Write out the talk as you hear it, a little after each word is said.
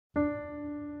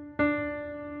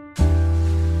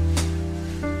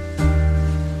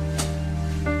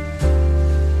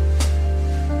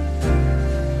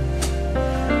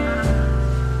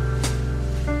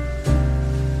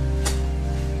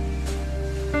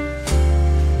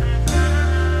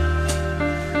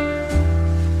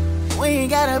ain't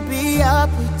gotta be all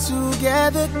put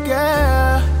together,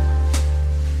 girl.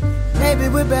 Maybe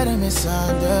we're better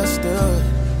misunderstood.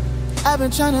 I've been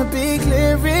trying to be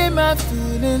clear in my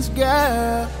feelings,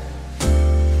 girl.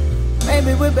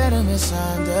 Maybe we're better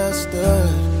misunderstood.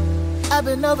 I've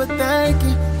been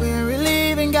overthinking, we ain't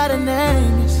really even got a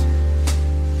name.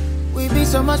 We'd be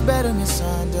so much better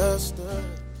misunderstood.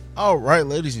 All right,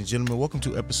 ladies and gentlemen, welcome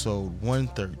to episode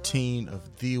 113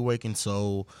 of The Awakened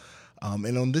Soul.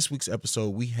 And on this week's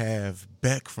episode, we have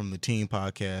Beck from the Team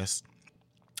Podcast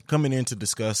coming in to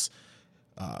discuss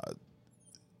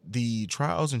the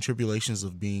trials and tribulations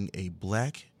of being a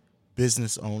Black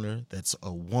business owner that's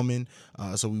a woman.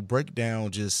 So we break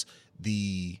down just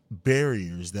the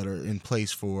barriers that are in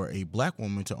place for a Black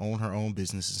woman to own her own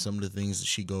business and some of the things that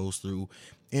she goes through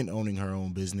in owning her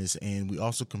own business. And we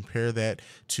also compare that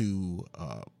to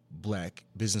Black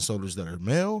business owners that are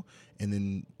male and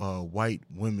then white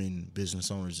women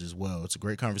business owners as well. It's a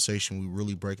great conversation. We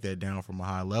really break that down from a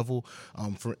high level.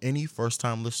 For any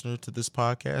first-time listener to this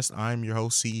podcast, I'm your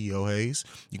host, CEO Hayes.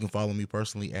 You can follow me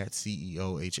personally at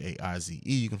CEO Haize.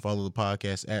 You can follow the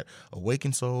podcast at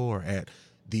Awakened Soul or at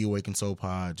The Awakened Soul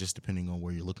Pod, just depending on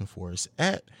where you're looking for us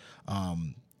at.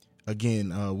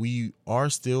 Again, we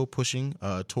are still pushing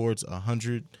towards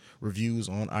 100 reviews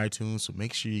on iTunes, so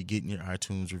make sure you're getting your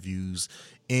iTunes reviews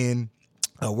in.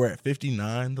 We're at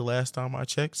 59 the last time I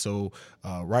checked, so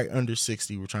right under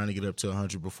 60. We're trying to get up to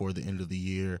 100 before the end of the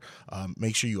year.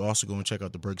 Make sure you also go and check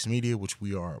out the Breaks Media, which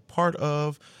we are a part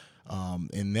of,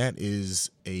 and that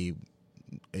is a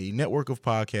network of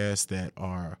podcasts that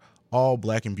are all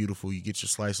Black and beautiful. You get your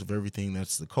slice of everything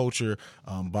that's the culture.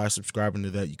 By subscribing to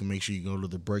that, you can make sure you go to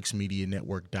the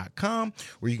breaksmedianetwork.com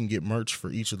where you can get merch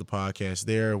for each of the podcasts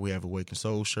there. We have Awakened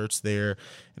Soul shirts there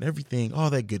and everything, all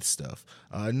that good stuff.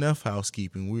 Enough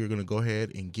housekeeping. We are going to go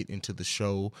ahead and get into the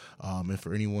show. And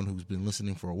for anyone who's been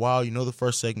listening for a while, you know the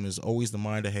first segment is always the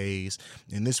Mind of Hayes.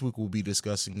 And this week we'll be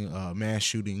discussing mass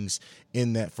shootings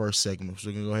in that first segment. So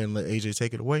we're going to go ahead and let AJ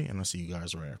take it away, and I'll see you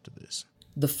guys right after this.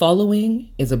 The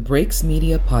following is a Breaks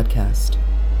Media podcast.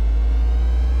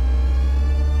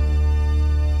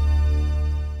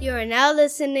 You are now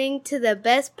listening to the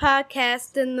best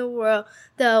podcast in the world,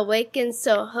 The Awakened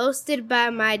Soul, hosted by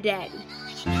my daddy.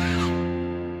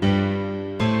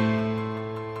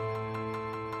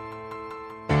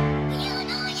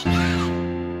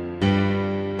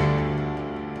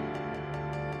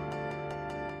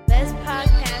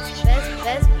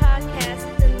 Best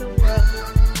podcast in the world.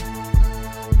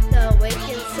 The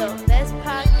Awakened Soul, best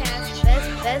podcast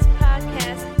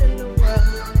in the world.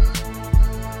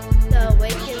 The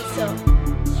Awakened Soul,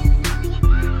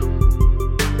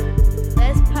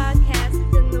 best podcast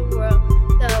in the world.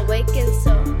 The Awakened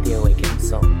Soul, The Awakened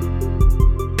Soul.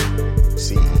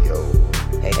 CEO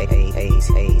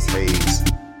Hayes.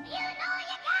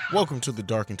 Welcome to the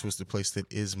dark and twisted place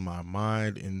that is my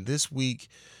mind. And this week,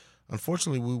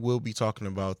 unfortunately, we will be talking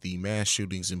about the mass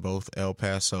shootings in both El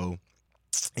Paso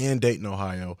and Dayton,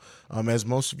 Ohio. As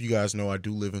most of you guys know, I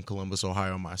do live in Columbus,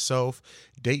 Ohio myself.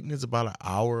 Dayton is about an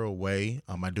hour away.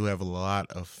 I do have a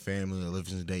lot of family that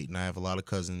lives in Dayton. I have a lot of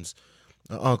cousins,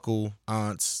 uncle,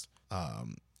 aunts.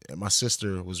 And my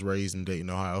sister was raised in Dayton,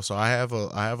 Ohio. So I have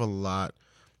a lot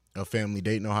of family.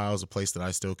 Dayton, Ohio is a place that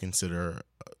I still consider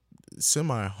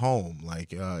semi-home.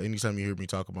 Like anytime you hear me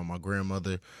talk about my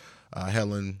grandmother,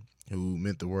 Helen, who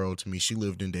meant the world to me, she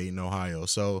lived in Dayton, Ohio.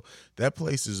 So that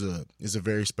place is a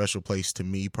very special place to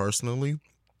me personally.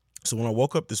 So when I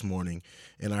woke up this morning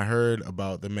and I heard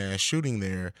about the mass shooting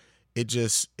there, it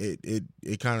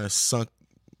kind of sunk.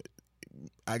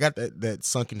 I got that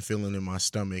sunken feeling in my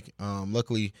stomach.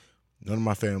 Luckily, none of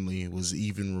my family was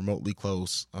even remotely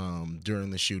close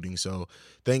during the shooting. So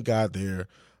thank God there.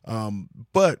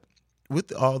 But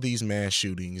with all these mass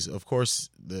shootings, of course,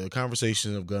 the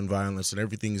conversation of gun violence and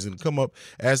everything is going to come up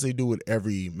as they do with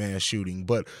every mass shooting.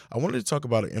 But I wanted to talk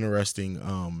about an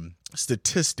interesting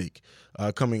statistic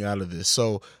coming out of this.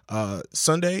 So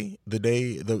Sunday, the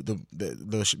day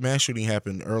the mass shooting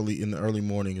happened early in the early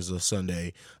morning is a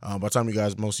Sunday. By the time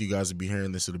most of you guys will be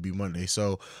hearing this, it'll be Monday.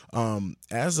 So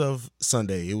as of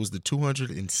Sunday, it was the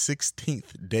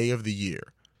 216th day of the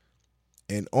year.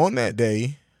 And on that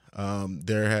day,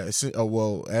 as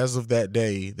of that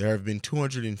day, there have been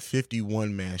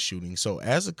 251 mass shootings. So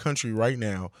as a country right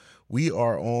now, we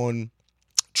are on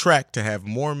track to have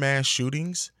more mass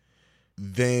shootings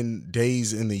than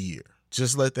days in the year.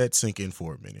 Just let that sink in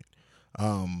for a minute.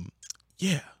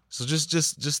 So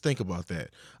just think about that.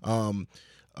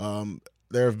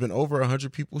 There have been over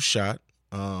 100 people shot.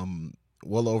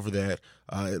 Well over that.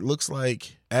 It looks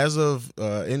like as of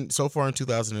so far in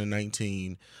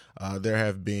 2019, there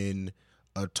have been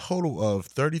a total of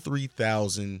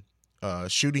 33,000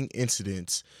 shooting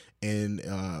incidents, and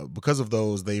because of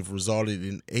those, they've resulted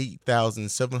in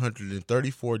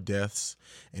 8,734 deaths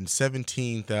and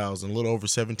a little over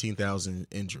 17,000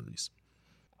 injuries.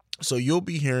 So you'll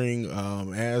be hearing,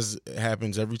 as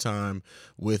happens every time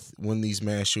when these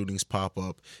mass shootings pop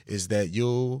up, is that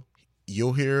you'll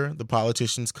hear the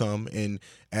politicians come, and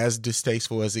as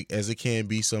distasteful as it can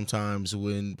be sometimes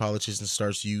when politicians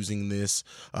starts using the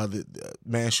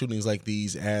mass shootings like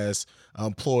these as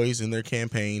ploys in their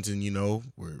campaigns, and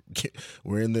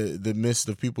we're in the midst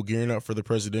of people gearing up for the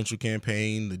presidential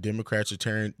campaign. The Democrats are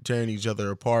tearing each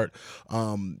other apart.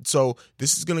 So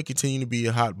this is going to continue to be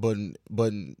a hot button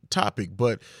topic,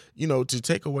 but to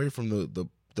take away from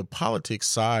the politics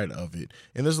side of it,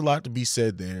 and there's a lot to be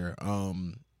said there.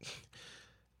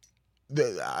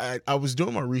 I was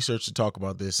doing my research to talk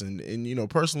about this, and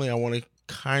personally, I want to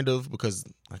because,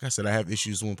 like I said, I have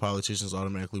issues when politicians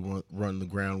automatically run the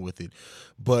ground with it.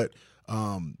 But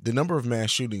the number of mass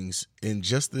shootings in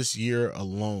just this year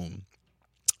alone,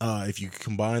 if you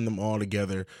combine them all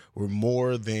together, were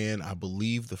more than, I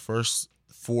believe, the first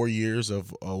 4 years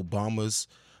of Obama's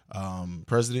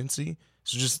presidency.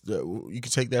 So just you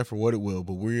can take that for what it will,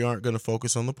 but we aren't going to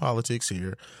focus on the politics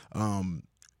here.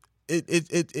 It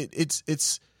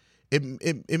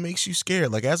makes you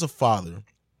scared. Like as a father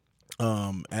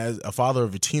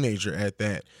of a teenager at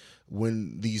that,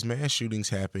 when these mass shootings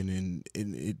happen and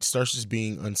it starts just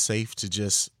being unsafe to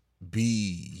just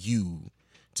be you,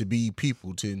 to be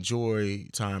people, to enjoy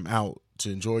time out, to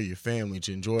enjoy your family,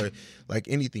 to enjoy like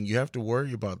anything, you have to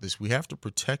worry about this. We have to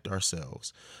protect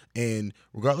ourselves, and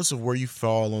regardless of where you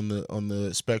fall on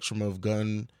the spectrum of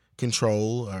gun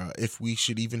control, if we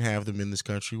should even have them in this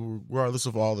country, regardless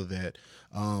of all of that,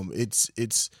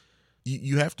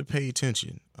 you have to pay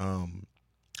attention.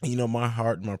 My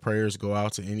heart and my prayers go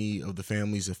out to any of the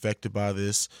families affected by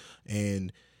this,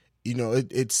 and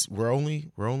we're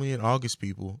only in August,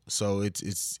 people, so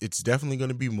it's definitely going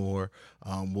to be more.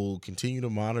 We'll continue to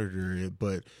monitor it,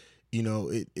 but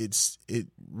it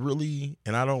really,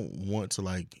 and I don't want to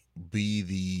like be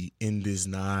the end is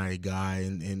nigh guy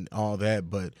and all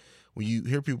that, but when you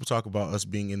hear people talk about us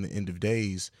being in the end of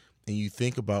days, and you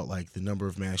think about like the number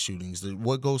of mass shootings,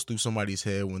 what goes through somebody's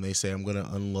head when they say I'm going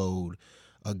to unload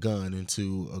a gun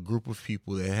into a group of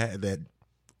people that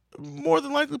more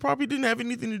than likely probably didn't have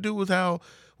anything to do with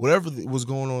whatever was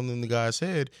going on in the guy's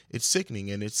head. It's sickening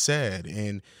and it's sad.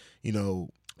 And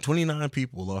 29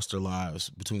 people lost their lives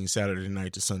between Saturday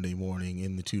night to Sunday morning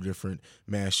in the two different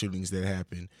mass shootings that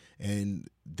happened. And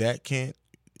that can't,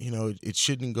 it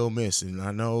shouldn't go miss. And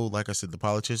I know, like I said, the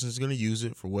politicians are going to use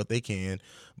it for what they can,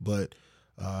 but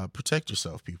protect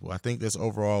yourself, people. I think that's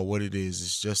overall what it is.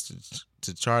 It's just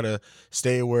to try to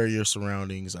stay aware of your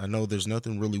surroundings. I know there's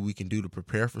nothing really we can do to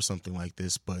prepare for something like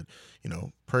this, but,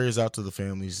 prayers out to the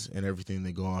families and everything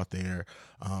that go out there.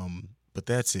 But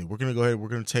that's it. We're going to go ahead. We're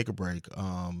going to take a break,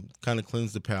 kind of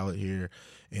cleanse the palate here.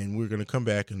 And we're going to come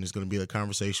back, and there's going to be a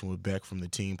conversation with Beck from the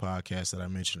Team Podcast that I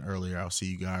mentioned earlier. I'll see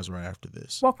you guys right after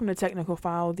this. Welcome to Technical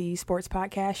File, the sports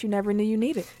podcast you never knew you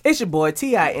needed. It's your boy,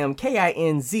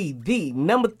 TIMKINZ, the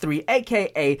number 3,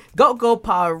 a.k.a. Go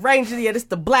Power Ranger. Yeah, this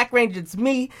the Black Ranger. It's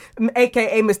me,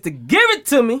 a.k.a. Mr. Give It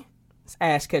To Me. It's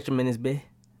Ash Ketchum in his bed.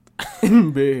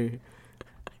 I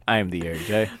am the Eric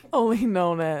J. Only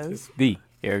known as The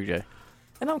Eric J.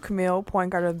 And I'm Camille, point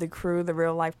guard of the crew, the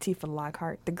real life Tifa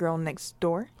Lockhart, the girl next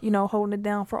door. Holding it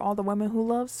down for all the women who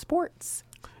love sports.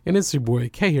 And it's your boy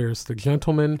K Harris, the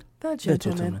gentleman. The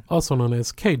gentleman. Also known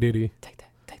as K Diddy. Take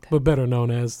that. But better known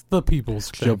as the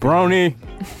People's Jabroni.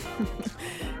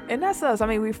 And that's us.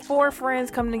 We're 4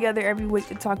 friends coming together every week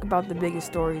to talk about the biggest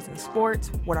stories in sports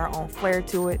with our own flair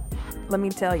to it. Let me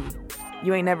tell you,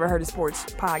 you ain't never heard a sports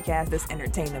podcast that's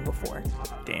entertaining before.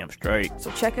 Damn straight.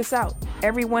 So check us out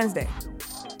every Wednesday.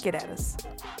 Get at us.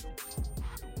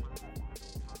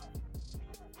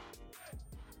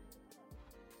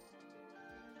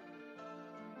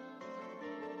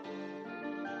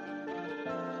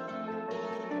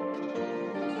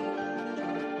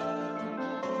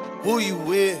 Who you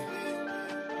with?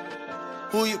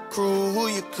 Who your crew? Who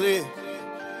you clear?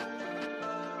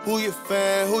 Who your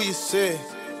fan? Who you sick?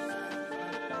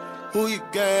 Who you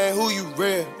gang? Who you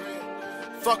real?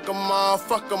 Fuck 'em all,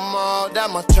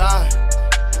 that my tribe.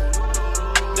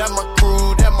 That my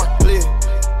crew, that my clique.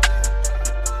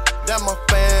 That my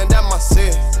fan, that my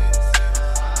city.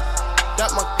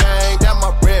 That my gang, that my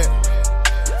rep.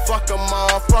 Fuck 'em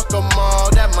all,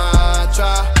 that my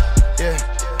tribe. Yeah,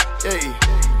 yeah,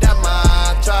 that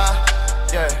my tribe.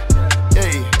 Yeah,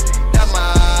 yeah, that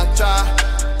my tribe.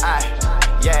 Aye,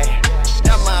 yeah,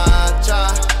 that my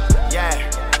tribe. Yeah.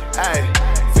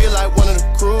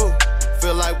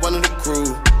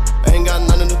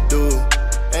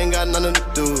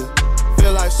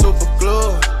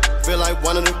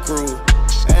 one of the crew,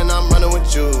 and I'm running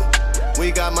with you.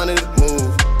 We got money to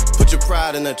move. Put your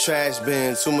pride in the trash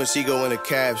bin, too much ego in the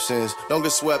captions. Don't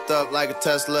get swept up like a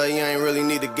Tesla, you ain't really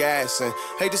need the gassing.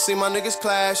 Hate to see my niggas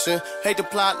clashing, hate the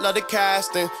plot, love the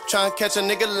casting. Tryna catch a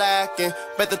nigga lacking,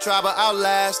 bet the tribe will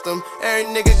outlast them.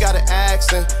 Every nigga got an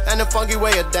accent, and a funky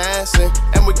way of dancing.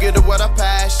 And we get it with our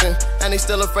passion, and they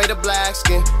still afraid of black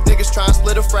skin. Niggas tryna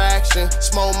split a fraction,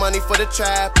 small money for the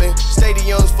trapping.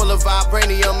 Stadiums full of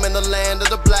vibranium in the land of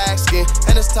the black skin.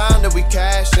 And it's time that we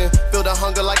cashin', feel the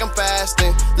hunger like I'm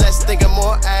fasting. Less thinking,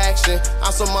 more action.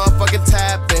 I'm so motherfucking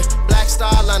tapping. Black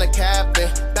Star line of captain.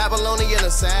 Babylonian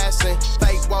assassin.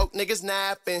 Fake woke niggas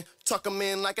napping. Tuck 'em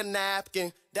in like a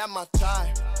napkin. That my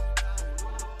type.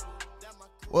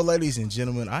 Well, ladies and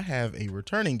gentlemen, I have a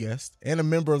returning guest and a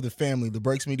member of the family, the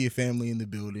Breaks Media family in the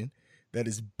building. That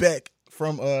is Beck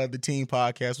from the Team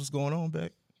Podcast. What's going on,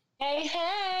 Beck? Hey,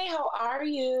 how are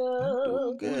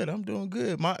you? I'm doing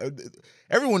good.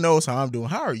 Everyone knows how I'm doing.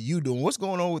 How are you doing? What's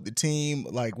going on with the team?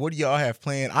 Like, what do y'all have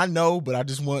planned? I know, but I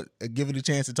just want to give it a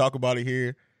chance to talk about it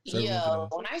here. So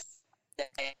when I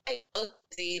say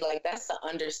busy, like, that's the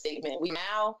understatement. We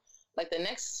now, like, the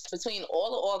next, between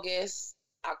all of August,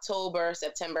 October,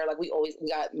 September, like, we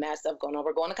got mad stuff going on.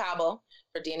 We're going to Cabo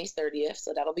for Danny's 30th,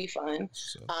 so that'll be fun.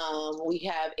 We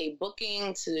have a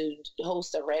booking to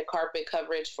host a red carpet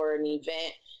coverage for an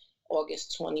event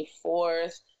August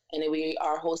 24th, and then we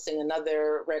are hosting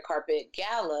another red carpet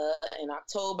gala in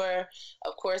October.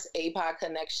 Of course, APOD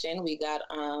Connection, we got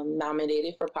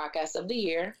nominated for Podcast of the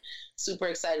Year. Super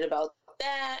excited about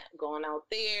that, going out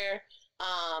there.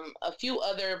 A few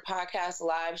other podcast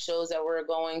live shows that we're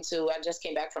going to. I just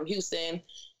came back from Houston,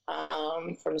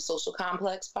 from the Social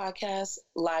Complex podcast.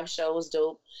 Live show was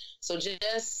dope. So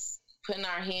just putting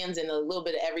our hands in a little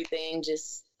bit of everything,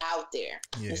 just out there.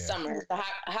 Yeah. The summer, the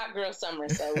hot girl summer.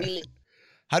 So we.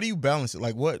 How do you balance it?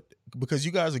 Like what? Because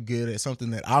you guys are good at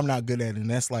something that I'm not good at, and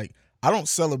that's like, I don't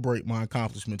celebrate my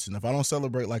accomplishments enough. I don't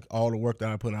celebrate like all the work that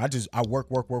I put in. I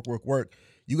work.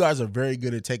 You guys are very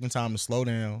good at taking time to slow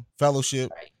down,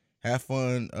 fellowship, have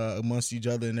fun amongst each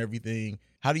other and everything.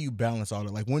 How do you balance all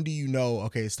that? Like, when do you know,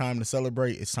 okay, it's time to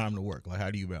celebrate, it's time to work? Like, how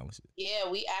do you balance it?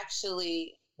 Yeah, we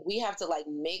have to like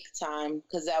make time,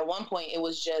 because at one point it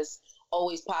was just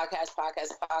always podcast.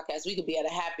 We could be at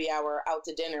a happy hour, out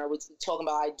to dinner, we talking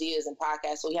about ideas and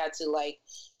podcasts. So we had to like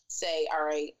say, all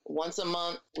right, once a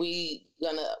month we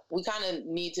kind of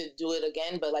need to do it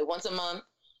again, but like once a month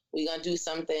we gonna do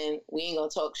something. We ain't gonna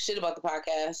talk shit about the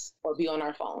podcast or be on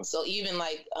our phones. So even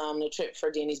like the trip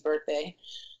for Danny's birthday,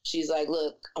 she's like,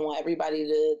 look, I want everybody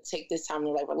to take this time to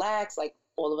like relax, like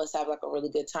all of us have like a really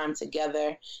good time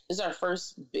together. This is our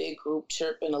first big group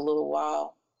trip in a little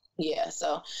while. Yeah,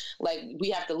 so like we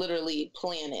have to literally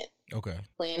plan it. Okay.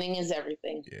 Planning is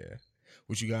everything. Yeah.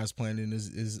 What you guys planning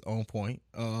is on point.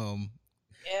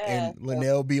 Yeah. And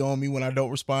Linnell be on me when I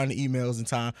don't respond to emails in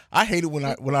time. I hate it when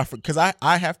I because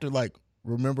I have to like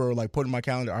remember, like put in my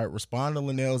calendar, all right, respond to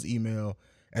Linnell's email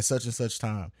at such and such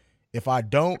time. If I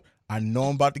don't, I know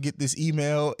I'm about to get this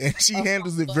email, and she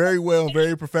handles it very well and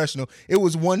very professional. It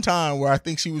was one time where I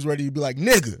think she was ready to be like,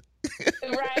 nigga.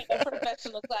 Right, a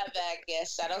professional clapback.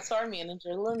 Yes, shout out to our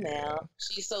manager, Linnell. Yeah.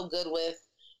 She's so good with,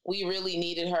 we really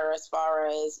needed her as far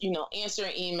as,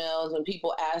 answering emails when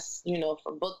people ask,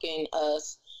 for booking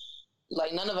us.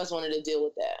 Like, none of us wanted to deal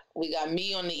with that. We got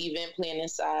me on the event planning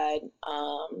side.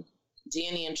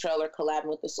 Danny and Trell are collabing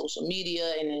with the social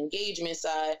media and engagement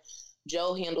side.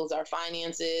 Joe handles our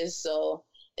finances. So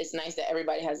it's nice that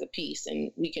everybody has a piece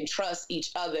and we can trust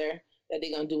each other that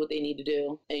they're going to do what they need to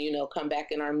do and, come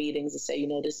back in our meetings and say,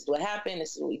 this is what happened.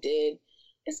 This is what we did.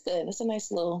 It's good. It's a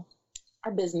nice little,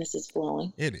 our business is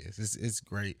flowing. It is. It's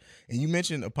great. And you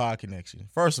mentioned APOD Connection.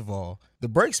 First of all, the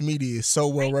Breaks Media is so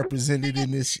well represented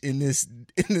in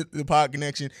the Pod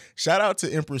Connection. Shout out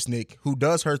to Empress Nick, who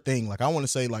does her thing. Like, I want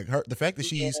to say, like, the fact that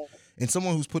she's and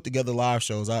someone who's put together live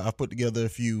shows. I've put together a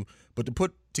few, but to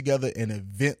put together an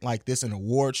event like this, an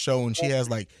award show, and she has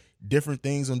like different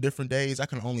things on different days, I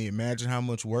can only imagine how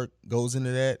much work goes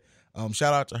into that.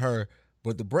 Shout out to her.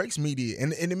 But the Breaks Media,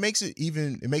 and it makes me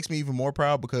even more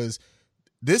proud, because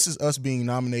this is us being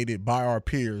nominated by our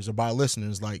peers or by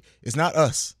listeners. Like, it's not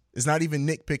us. It's not even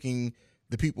nitpicking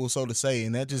the people, so to say.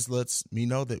 And that just lets me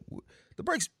know that the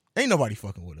Breaks, ain't nobody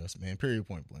fucking with us, man. Period,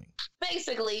 point blank.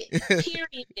 Basically,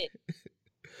 period.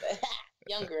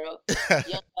 Young girl,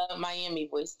 young Miami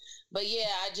voice. But yeah,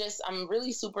 I'm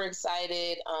really super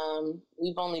excited.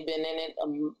 We've only been in it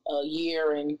a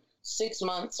year and 6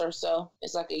 months or so.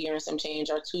 It's like a year and some change.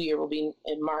 Our 2-year will be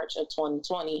in March of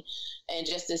 2020. And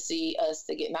just to see us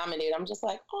to get nominated, I'm just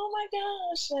like, oh my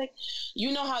gosh. Like,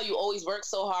 you know how you always work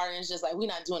so hard and it's just like, we're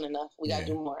not doing enough. We got to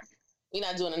do more. We're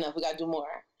not doing enough. We got to do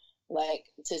more. Like,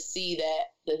 to see that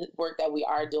the work that we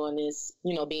are doing is,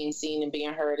 you know, being seen and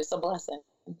being heard, it's a blessing.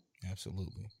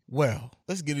 Absolutely. Well,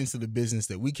 let's get into the business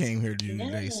that we came here to do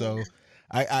today. So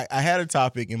I had a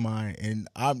topic in mind, and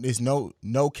it's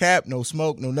no cap, no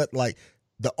smoke, no nothing. Like,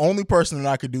 the only person that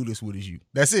I could do this with is you.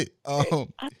 That's it.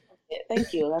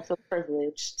 Thank you. That's a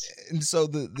privilege. And so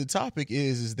the topic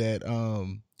is that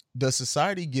does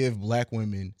society give Black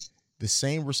women the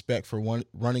same respect for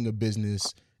running a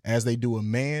business as they do a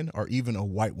man or even a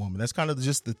white woman? That's kind of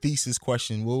just the thesis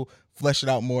question. We'll flesh it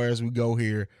out more as we go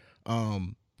here.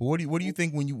 But what do you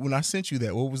think when I sent you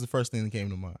that? What was the first thing that came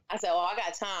to mind? I said, I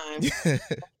got time.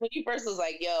 When you first was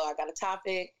like, yo, I got a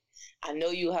topic. I know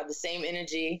you have the same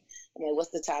energy. I'm like, what's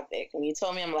the topic? When you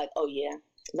told me, I'm like, oh yeah,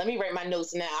 let me write my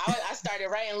notes now. I started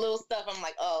writing little stuff. I'm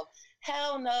like, oh,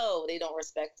 hell no, they don't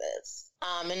respect us.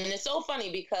 And it's so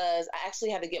funny because I actually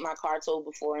had to get my car towed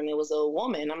before, and it was a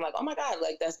woman. I'm like, oh my God,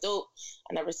 like, that's dope.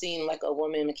 I never seen like a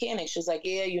woman mechanic. She was like,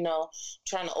 yeah, you know,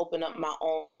 trying to open up my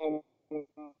own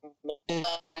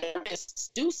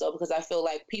do so because I feel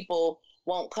like people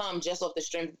won't come just off the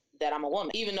strength that I'm a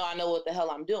woman, even though I know what the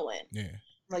hell I'm doing. Yeah.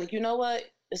 Like, you know what?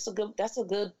 That's a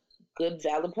good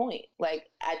valid point. Like,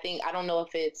 I don't know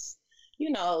if it's,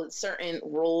 you know, certain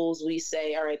roles we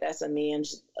say, all right, that's a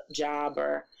man's job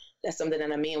or that's something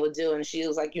that a man would do. And she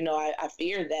was like, you know, I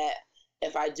fear that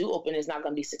if I do open, it's not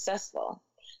going to be successful.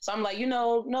 So I'm like, you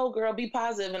know, no, girl, be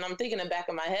positive. And I'm thinking in the back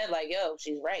of my head, like, yo,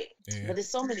 she's right. Yeah. But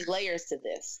there's so many layers to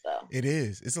this, though. It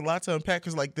is. It's a lot to unpack.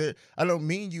 Because, like, I know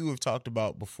me and you have talked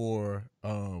about before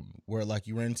where, like,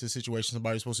 you ran into a situation,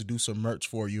 somebody's supposed to do some merch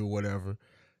for you or whatever.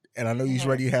 And I know you're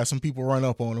ready to have some people run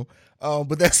up on them.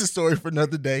 But that's a story for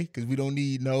another day because we don't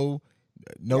need no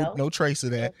trace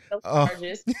of that. No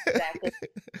charges. Exactly.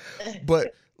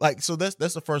 But, like, so that's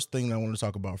the first thing I want to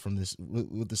talk about from this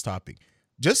with this topic.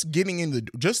 Just getting in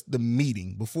the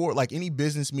meeting before, like any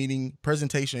business meeting,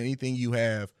 presentation, anything you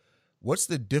have, what's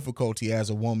the difficulty as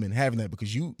a woman having that?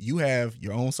 Because you have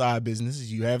your own side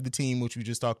businesses, you have the team, which we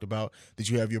just talked about, that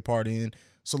you have your part in.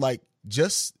 So like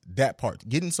just that part,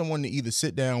 getting someone to either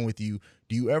sit down with you,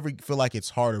 do you ever feel like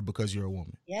it's harder because you're a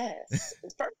woman? Yes.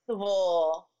 First of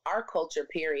all, our culture,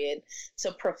 period,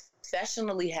 to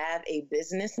professionally have a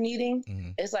business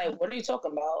meeting, it's like, what are you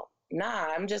talking about? Nah,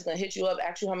 I'm just going to hit you up,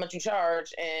 ask you how much you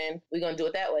charge, and we're going to do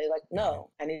it that way. Like, no,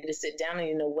 I need to sit down and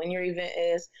you know when your event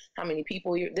is, how many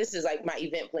people this is like my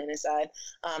event planning side.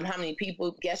 How many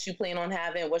guests you plan on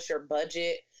having, what's your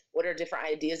budget, what are different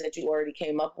ideas that you already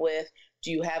came up with?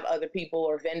 Do you have other people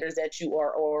or vendors that you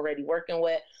are already working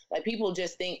with? Like, people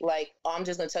just think like, oh, I'm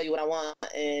just going to tell you what I want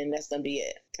and that's going to be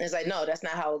it. And it's like, no, that's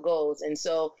not how it goes. And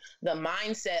so the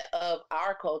mindset of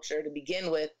our culture to begin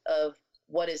with of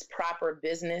what is proper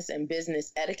business and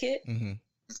business etiquette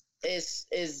is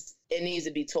it needs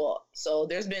to be taught. So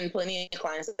there's been plenty of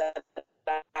clients that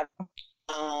I've,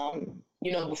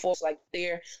 you know, before it's like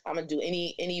I'm gonna do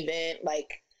any event, like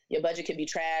your budget could be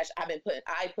trash.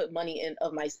 I put money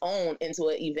of my own into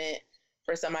an event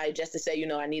for somebody just to say, you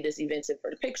know, I need this event for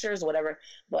the pictures, whatever,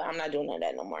 but I'm not doing none of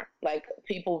that no more. Like,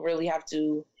 people really have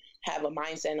to have a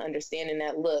mindset and understanding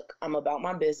that, look, I'm about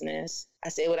my business. I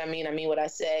say what I mean what I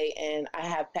say, and I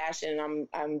have passion.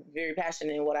 I'm very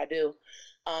passionate in what I do.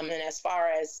 And as far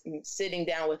as sitting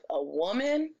down with a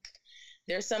woman,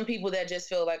 there's some people that just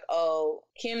feel like, oh,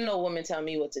 can no woman tell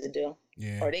me what to do?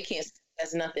 Yeah. Or they can't.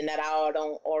 That's nothing that I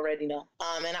don't already know.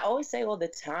 And I always say all the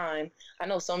time, I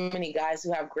know so many guys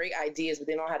who have great ideas, but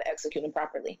they don't know how to execute them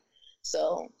properly.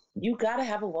 So you got to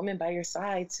have a woman by your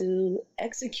side to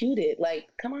execute it. Like,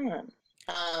 come on.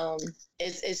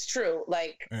 It's true.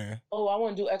 Like, oh, I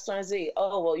want to do X, Y, and Z.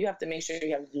 Oh, well, you have to make sure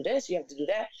you have to do this, you have to do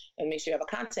that, and make sure you have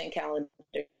a content calendar.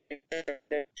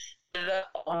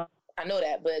 I know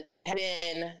that, but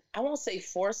having, I won't say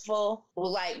forceful,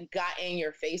 like got in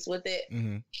your face with it.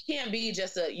 It can't be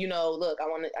just a, you know, look,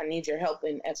 I need your help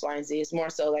in X, Y, and Z. It's more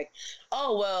so like,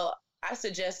 oh, well, I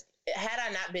suggest, had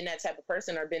I not been that type of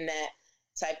person or been that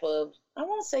type of, I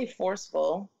won't say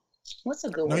forceful. What's a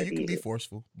good word? No, you can be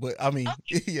forceful, but I mean,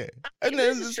 yeah. And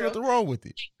there's nothing wrong with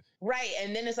it. Right.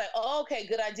 And then it's like, oh, okay,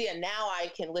 good idea. Now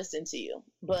I can listen to you.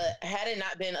 But had it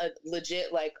not been a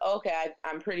legit, like, okay,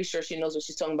 I'm pretty sure she knows what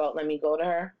she's talking about, let me go to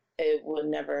her,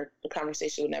 the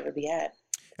conversation would never be had.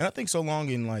 And I think so long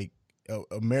in like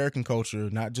American culture,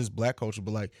 not just Black culture,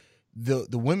 but like the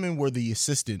women were the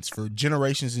assistants for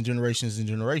generations and generations and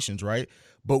generations, right?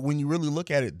 But when you really look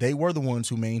at it, they were the ones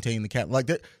who maintained the cap. Like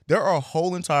there are a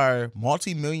whole entire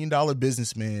multi-million-dollar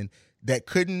businessmen that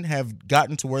couldn't have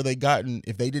gotten to where they gotten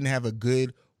if they didn't have a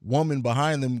good woman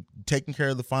behind them taking care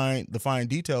of the fine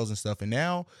details and stuff. And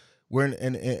now we're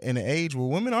in an age where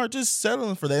women aren't just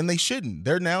settling for that, and they shouldn't.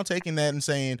 They're now taking that and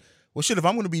saying, well, shit, if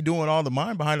I'm going to be doing all the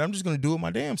mind behind it, I'm just going to do it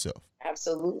my damn self.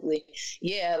 Absolutely.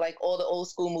 Yeah, like all the old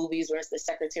school movies where it's the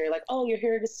secretary, like, oh, you're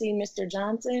here to see Mr.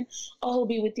 Johnson? Oh, he'll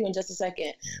be with you in just a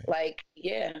second. Like,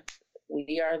 yeah,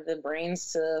 we are the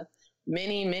brains to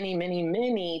many, many, many,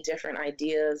 many different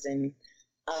ideas and,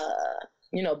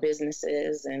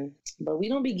 businesses. But we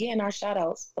don't be getting our shout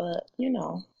outs, but,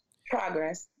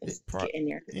 progress is getting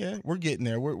there. Yeah, we're getting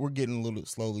there. We're getting a little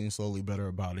slowly better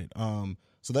about it.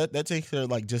 So that takes care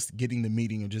of like just getting the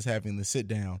meeting or just having the sit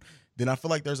down. Then I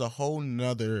feel like there's a whole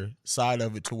nother side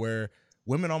of it to where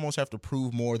women almost have to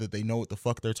prove more that they know what the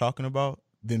fuck they're talking about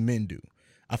than men do.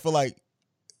 I feel like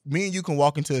me and you can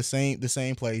walk into the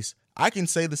same place. I can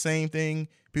say the same thing.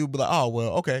 People be like, oh,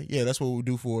 well, okay, yeah, that's what we'll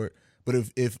do for it. But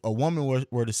if a woman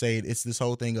were to say it, it's this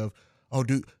whole thing of, oh,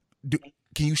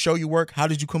 can you show your work? How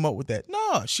did you come up with that?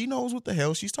 Nah, she knows what the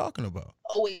hell she's talking about.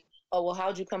 Oh, wait. Oh, well,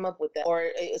 how'd you come up with that? Or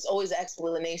it's always an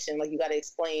explanation. Like, you got to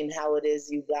explain how it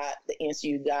is you got the answer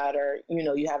you got, or,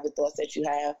 you have the thoughts that you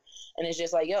have. And it's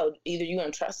just like, yo, either you're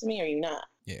going to trust me or you're not.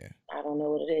 Yeah. I don't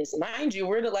know what it is. Mind you,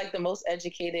 we're the most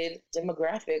educated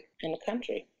demographic in the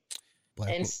country.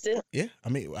 Still. Yeah. I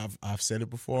mean, I've said it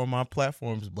before on my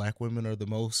platforms. Black women are the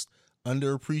most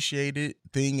underappreciated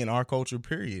thing in our culture,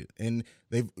 period. And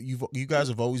you guys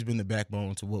have always been the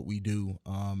backbone to what we do.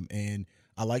 And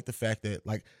I like the fact that,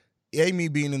 like, me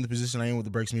being in the position I am with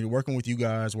the Breaks Media, working with you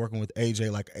guys, working with AJ,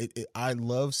 like I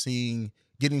love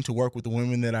getting to work with the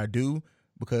women that I do,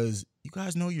 because you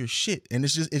guys know your shit, and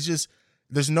it's just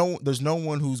there's no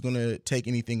one who's gonna take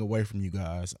anything away from you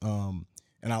guys.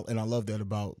 And I love that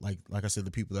about like I said,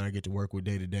 the people that I get to work with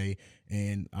day to day.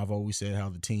 And I've always said how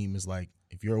the team is like,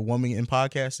 if you're a woman in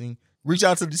podcasting, reach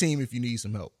out to the team if you need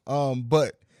some help.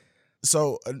 But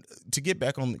so to get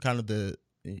back on kind of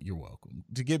you're welcome.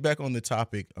 To get back on the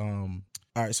topic, all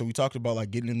right, so we talked about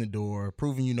like getting in the door,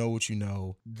 proving you know what you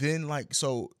know. Then like,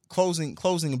 so closing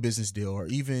a business deal, or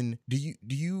even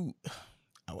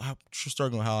I'm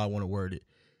struggling how I want to word it.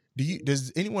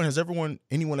 Has anyone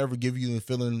ever give you the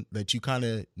feeling that you kind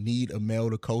of need a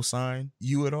male to co-sign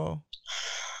you at all?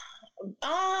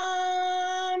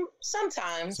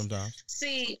 Sometimes.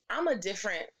 See, I'm a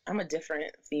different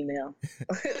female.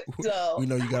 So we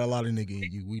know you got a lot of nigga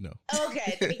in you. We know.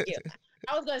 Okay, thank you.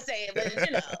 I was gonna say it, but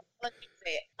let me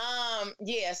say it.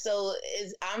 Yeah. So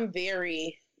I'm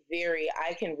very, very.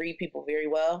 I can read people very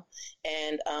well,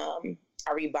 and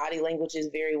I read body languages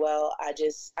very well. I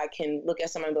can look at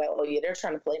someone and be like, oh yeah, they're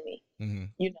trying to play me.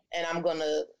 Mm-hmm. And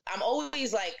I'm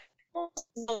always like,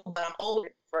 but I'm over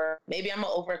maybe I'm an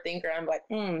overthinker. I'm like,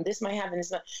 this might happen,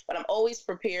 but I'm always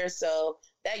prepared. So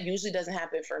that usually doesn't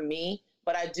happen for me.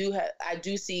 But I do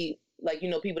see, like,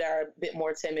 people that are a bit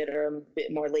more timid or a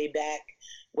bit more laid back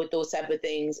with those type of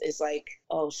things. It's like,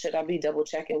 oh, should I be double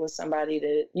checking with somebody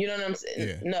that, you know what I'm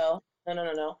saying? Yeah. No.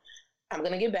 I'm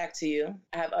going to get back to you.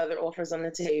 I have other offers on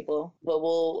the table, but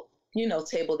we'll,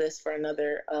 table this for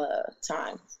another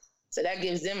time. So that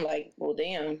gives them like, well,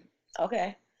 damn,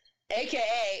 okay.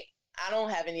 AKA, I don't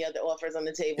have any other offers on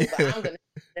the table, but I'm going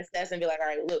to assess and be like, all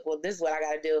right, look, well, this is what I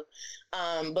got to do.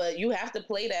 But you have to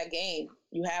play that game.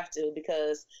 You have to,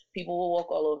 because people will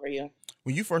walk all over you.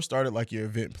 When you first started like your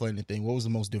event planning thing, what was the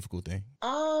most difficult thing?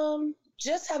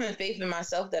 Just having faith in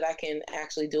myself that I can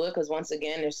actually do it. Because once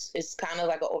again, it's kind of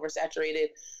like an oversaturated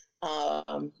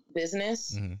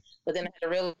business. Mm-hmm. But then I had to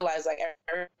realize, like,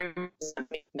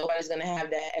 nobody's going to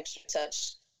have that extra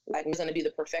touch. Like, I'm going to be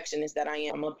the perfectionist that I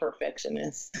am. I'm a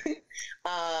perfectionist.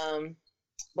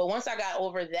 But once I got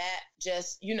over that,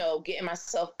 just, getting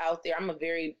myself out there, I'm a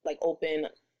very, like, open,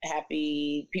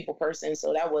 happy people person.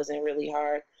 So that wasn't really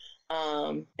hard.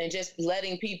 And just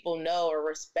letting people know or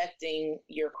respecting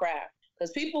your craft.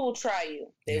 Because people will try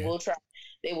you. They will try.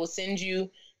 They will send you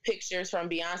pictures from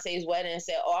Beyonce's wedding and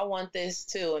say, oh, I want this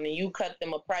too. And then you cut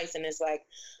them a price and it's like,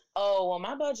 oh, well,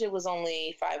 my budget was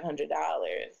only $500.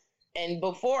 And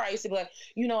before I used to be like,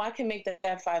 I can make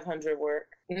that 500 work.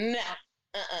 Nah,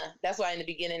 That's why in the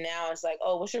beginning now it's like,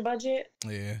 oh, what's your budget?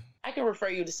 Yeah. I can refer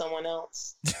you to someone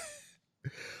else.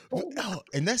 No,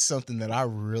 and that's something that I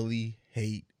really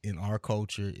hate in our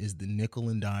culture is the nickel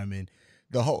and diamond.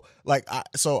 The whole, like,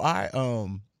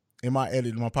 in my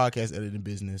podcast editing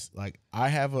business, like, I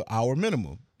have an hour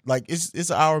minimum. Like, it's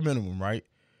an hour minimum, right?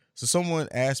 So someone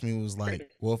asked me, was like,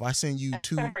 well, if I send you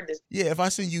if I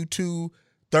send you 2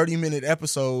 30-minute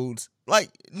episodes, like,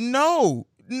 no,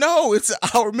 it's an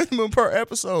hour minimum per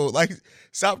episode. Like,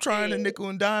 stop trying to nickel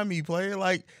and dime me, player.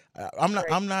 Like, I'm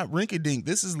not rink-a-dink.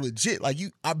 This is legit. Like,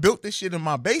 I built this shit in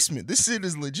my basement. This shit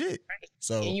is legit.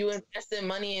 So, and you invested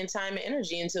money and time and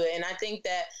energy into it. And I think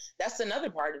that's another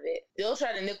part of it. They'll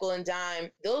try to nickel and dime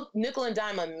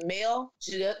a male,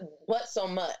 but so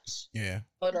much. Yeah.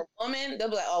 But a woman, they'll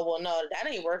be like, oh, well, no,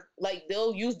 that ain't worth. Like,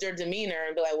 they'll use their demeanor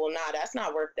and be like, well, nah, that's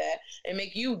not worth that. And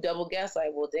make you double guess,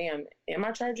 like, well, damn, am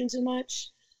I charging too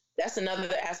much? That's another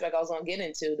aspect I was going to get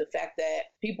into, the fact that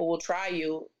people will try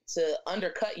you to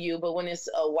undercut you, but when it's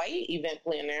a white event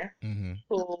planner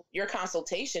who your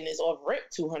consultation is off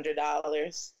rip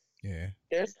 $200,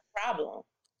 there's a problem.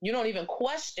 You don't even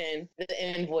question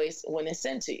the invoice when it's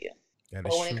sent to you. That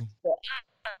is true.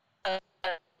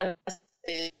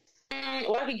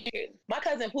 My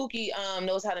cousin Pookie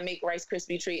knows how to make Rice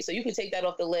Krispie treats, so you can take that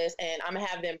off the list, and I'm gonna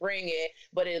have them bring it.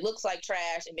 But it looks like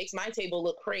trash. It makes my event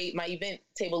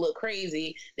table look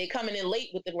crazy. They coming in late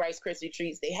with the Rice Krispie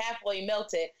treats. They halfway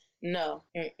melted. No,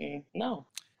 no.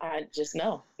 I just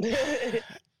know.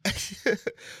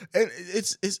 And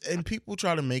and people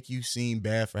try to make you seem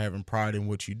bad for having pride in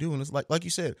what you do, and it's like you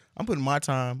said, I'm putting my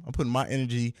time, I'm putting my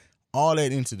energy, all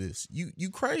that into this.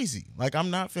 You crazy. Like, I'm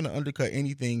not finna undercut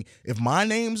anything if my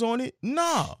name's on it.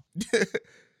 Nah.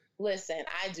 Listen,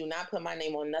 I do not put my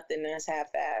name on nothing that's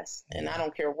half-assed, and I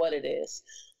don't care what it is.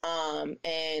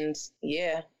 And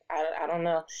yeah, I don't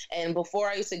know. And before,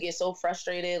 I used to get so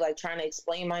frustrated, like trying to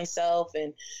explain myself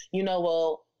and,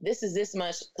 well, this is this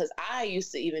much, because I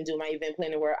used to even do my event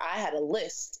planning where I had a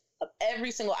list of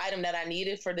every single item that I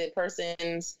needed for the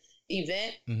person's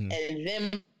event and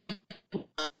then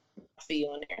fee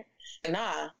on there.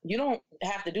 Nah, you don't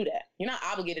have to do that. You're not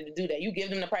obligated to do that. You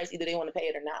give them the price, either they want to pay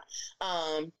it or not.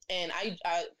 And I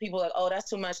people are like, oh,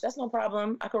 that's too much. That's no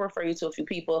problem. I could refer you to a few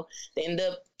people. They end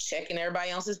up checking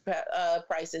everybody else's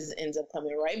prices, ends up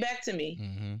coming right back to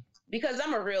me. Because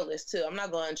I'm a realist too. I'm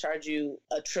not going to charge you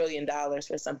 $1 trillion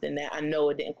for something that I know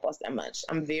it didn't cost that much.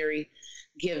 I'm very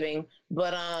giving,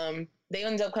 but they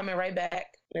end up coming right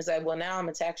back. It's like, well, now I'm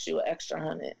gonna tax you an extra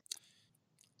 100.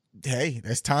 Hey,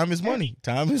 that's time is money.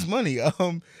 Time is money.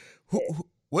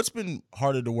 What's been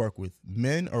harder to work with,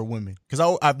 men or women?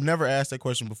 Because I've never asked that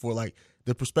question before. Like,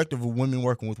 the perspective of women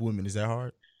working with women, is that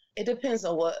hard? It depends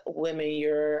on what women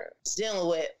you're dealing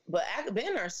with, but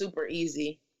men are super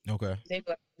easy. Okay.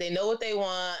 They know what they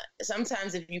want.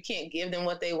 Sometimes if you can't give them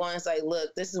what they want, it's like,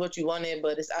 look, this is what you wanted,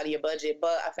 but it's out of your budget.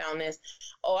 But I found this.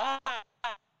 Oh, I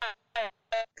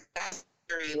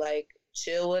very, like,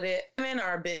 chill with it. Men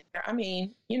are a bit,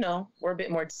 we're a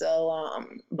bit more so,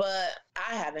 but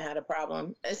I haven't had a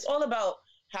problem. It's all about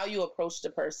how you approach the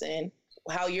person,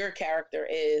 how your character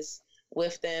is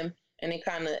with them. And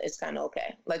it's kind of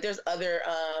okay. Like, there's other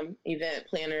event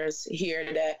planners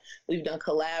here that we've done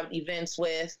collab events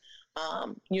with.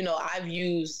 I've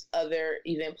used other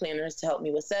event planners to help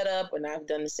me with setup, and I've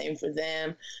done the same for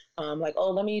them. Like, oh,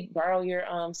 let me borrow your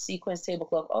sequence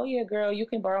tablecloth. Oh yeah, girl, you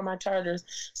can borrow my chargers.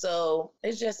 So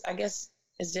it's just, I guess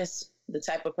it's just the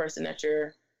type of person that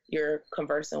you're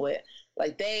conversing with.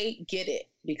 Like, they get it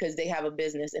because they have a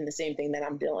business in the same thing that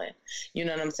I'm doing. You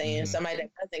know what I'm saying? Somebody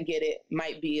that doesn't get it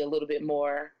might be a little bit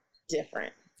more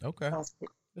different. Okay. That's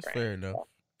fair enough.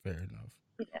 Fair enough.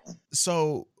 Yeah.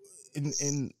 So,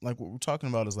 in like what we're talking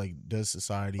about is, like, does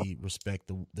society respect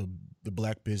the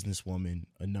black businesswoman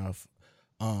enough?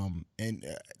 And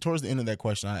towards the end of that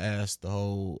question, I asked the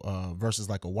whole versus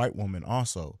like a white woman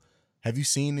also. Have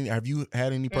you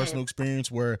had any personal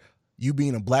experience where you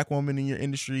being a black woman in your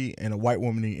industry and a white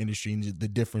woman in your industry, and the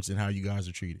difference in how you guys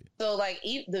are treated? So, like,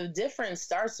 the difference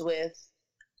starts with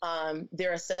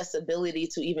their accessibility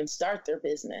to even start their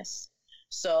business.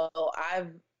 So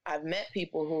I've met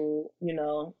people who,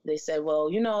 they said, well,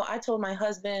 I told my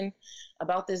husband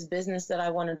about this business that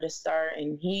I wanted to start,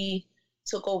 and he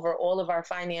took over all of our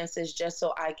finances just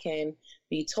so I can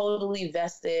be totally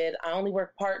vested. I only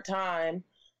work part-time.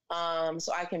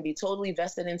 So I can be totally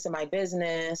vested into my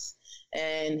business.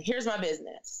 And here's my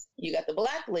business. You got the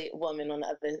black woman on the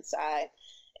other side.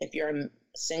 If you're a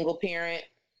single parent,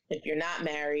 if you're not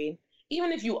married,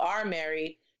 even if you are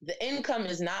married, the income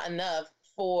is not enough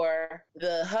for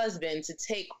the husband to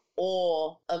take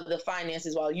all of the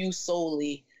finances while you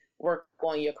solely work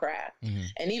on your craft.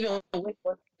 And even with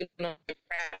working on your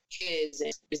craft, kids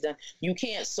and it's done, you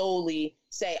can't solely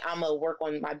say, I'm going to work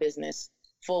on my business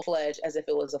full-fledged as if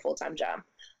it was a full-time job.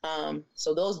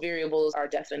 So those variables are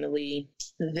definitely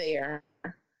there.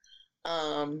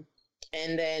 And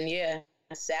then,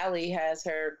 Sally has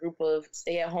her group of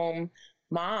stay-at-home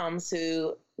moms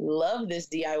who love this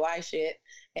DIY shit.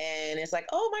 And it's like,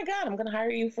 oh my God, I'm going to hire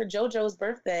you for JoJo's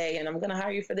birthday and I'm going to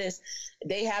hire you for this.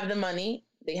 They have the money.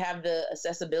 They have the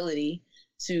accessibility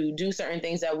to do certain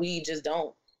things that we just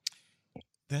don't.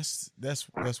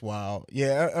 That's wild.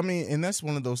 Yeah, I mean, and that's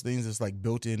one of those things that's like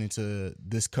built into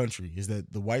this country is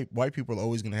that the white people are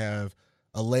always going to have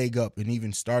a leg up in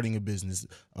even starting a business.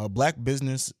 Black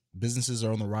businesses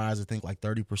are on the rise. I think like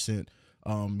 30%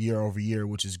 year over year,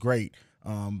 which is great.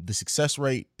 The success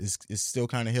rate is still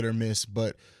kind of hit or miss,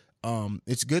 but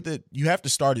it's good that you have to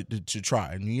start it to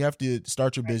try, and you have to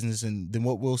start your business, and then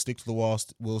what will stick to the wall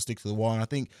will stick to the wall. And I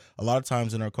think a lot of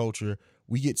times in our culture,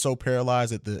 we get so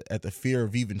paralyzed at the fear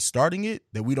of even starting it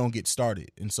that we don't get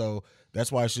started, and so that's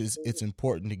why it's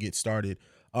important to get started.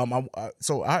 I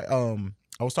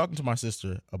was talking to my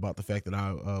sister about the fact that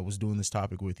I was doing this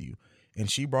topic with you, and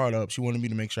she brought up, she wanted me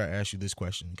to make sure I ask you this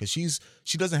question because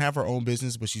she doesn't have her own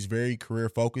business, but she's very career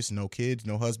focused. No kids,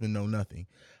 no husband, no nothing.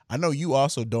 I know you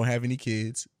also don't have any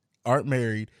kids, aren't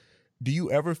married. Do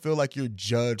you ever feel like you're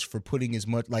judged for putting as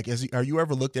much, like, are you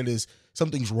ever looked at as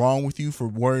something's wrong with you for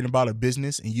worrying about a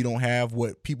business and you don't have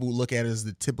what people look at as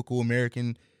the typical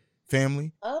American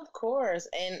family? Of course.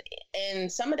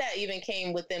 And some of that even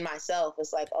came within myself.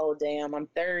 It's like, oh, damn, I'm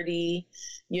 30.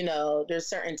 You know, there's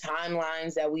certain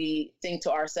timelines that we think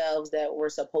to ourselves that we're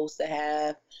supposed to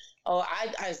have. Oh,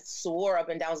 I swore up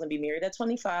and down I was going to be married at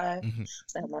 25. Mm-hmm.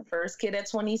 I had my first kid at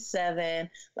 27.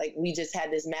 Like, we just had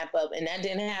this map up, and that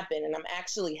didn't happen. And I'm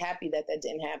actually happy that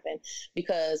didn't happen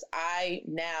because I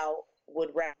now would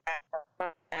wrap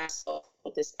my ass off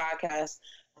with this podcast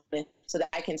so that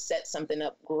I can set something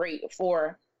up great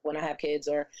for when I have kids,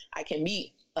 or I can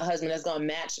meet a husband that's going to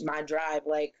match my drive.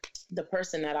 Like the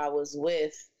person that I was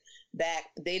with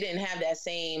back, they didn't have that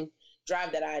same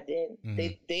drive that I did.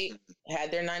 Mm-hmm. They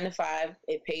had their 9 to 5.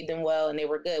 It paid them well and they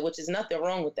were good, which is nothing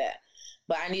wrong with that.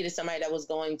 But I needed somebody that was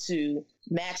going to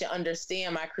match and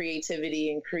understand my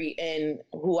creativity and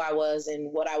who I was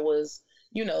and what I was,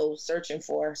 you know, searching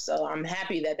for. So I'm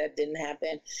happy that didn't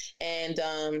happen.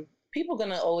 And people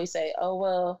going to always say, oh,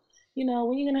 well, you know,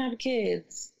 when are you going to have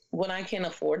kids? When I can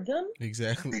afford them?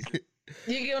 Exactly.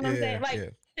 You get what I'm saying?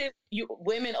 Like,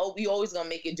 women, you always gonna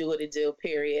make it do what it do,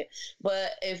 period.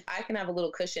 But if I can have a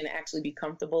little cushion and actually be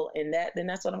comfortable in that, then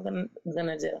that's what I'm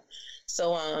gonna do.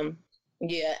 So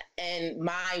yeah, and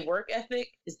my work ethic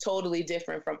is totally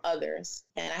different from others.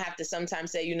 And I have to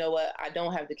sometimes say, you know what, I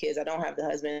don't have the kids, I don't have the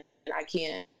husband, I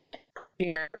can't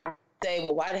say,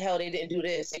 well, why the hell they didn't do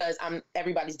this? Because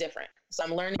everybody's different. So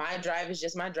I'm learning my drive is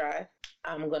just my drive.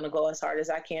 I'm gonna go as hard as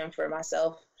I can for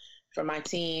myself, for my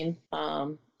team.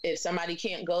 If somebody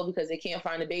can't go because they can't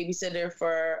find a babysitter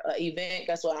for an event,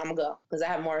 guess what? I'm gonna go because I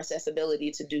have more accessibility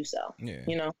to do so. Yeah.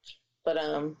 You know, but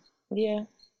yeah.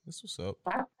 That's what's up.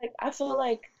 I feel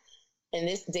like in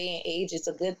this day and age, it's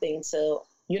a good thing to,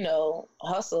 you know,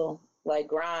 hustle, like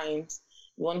grind.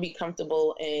 You want to be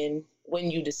comfortable in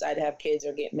when you decide to have kids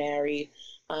or get married.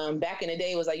 Back in the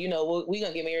day, it was like, you know, we're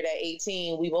going to get married at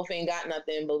 18. We both ain't got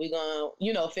nothing, but we're going to,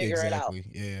 you know, figure it out.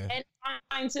 Yeah. And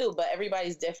fine too, but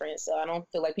everybody's different. So I don't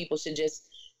feel like people should just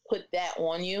put that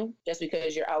on you just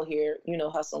because you're out here, you know,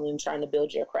 hustling, trying to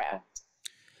build your craft.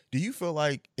 Do you feel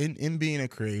like in being a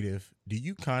creative, do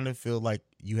you kind of feel like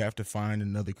you have to find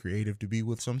another creative to be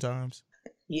with sometimes?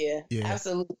 Yeah.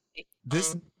 Absolutely.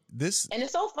 This, and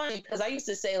it's so funny because I used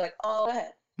to say like, oh, go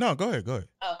ahead. No, go ahead.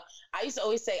 Oh, I used to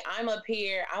always say, I'm up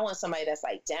here. I want somebody that's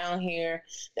like down here,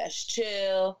 that's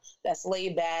chill, that's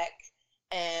laid back.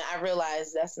 And I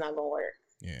realized that's not going to work.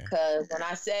 Yeah. Because when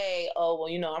I say, oh, well,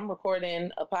 you know, I'm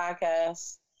recording a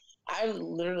podcast, I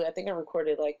think I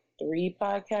recorded like 3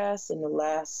 podcasts in the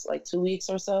last like 2 weeks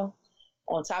or so,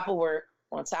 on top of work,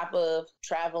 on top of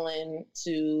traveling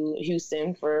to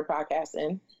Houston for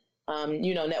podcasting,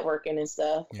 you know, networking and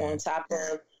stuff, on top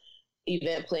of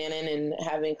event planning and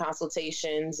having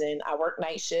consultations, and I work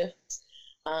night shifts.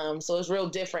 So it's real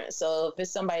different. So if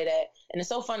it's somebody that, and it's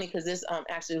so funny because this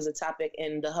actually was a topic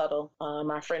in the huddle.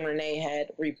 My friend Renee had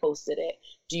reposted it.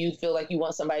 Do you feel like you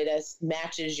want somebody that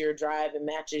matches your drive and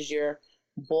matches your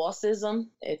bossism,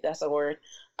 if that's a word?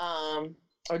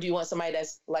 Or do you want somebody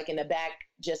that's like in the back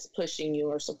just pushing you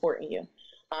or supporting you?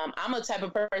 I'm a type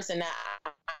of person that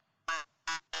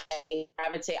I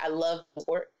gravitate. I love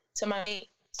support to my mate.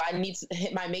 So I need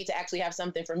my mate to actually have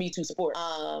something for me to support.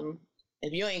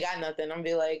 If you ain't got nothing, I'm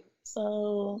be like,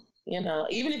 so, you know,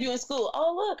 even if you're in school,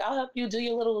 oh, look, I'll help you do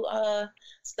your little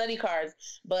study cards.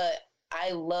 But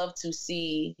I love to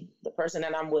see the person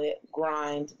that I'm with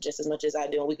grind just as much as I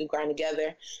do, and we could grind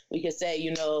together. We could say,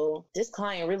 you know, this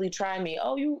client really tried me.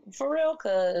 Oh, you for real?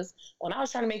 Because when I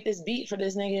was trying to make this beat for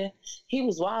this nigga, he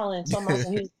was wilding. So much,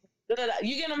 and he was,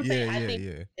 you get what I'm saying? I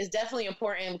think it's definitely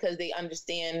important because they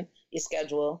understand your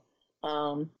schedule.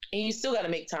 And you still got to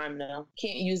make time now.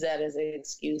 Can't use that as an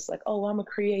excuse, like, oh, I'm a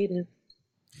creative.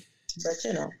 But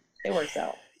you know, it works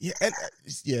out.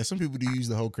 Yeah, some people do use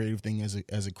the whole creative thing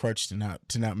as a crutch to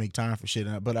not make time for shit.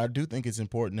 But I do think it's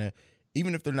important that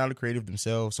even if they're not a creative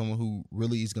themselves, someone who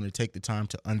really is going to take the time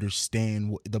to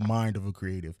understand the mind of a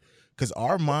creative, because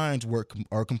our minds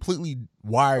are completely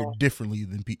wired differently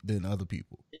than other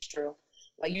people. It's true.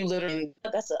 Like you literally,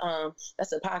 that's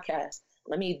a podcast.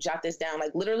 Let me jot this down.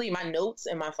 Like literally my notes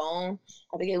in my phone,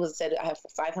 I think it was said I have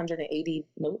 580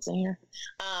 notes in here.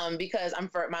 Because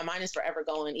my mind is forever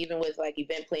going, even with like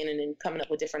event planning and coming up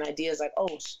with different ideas. Like,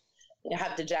 oh, I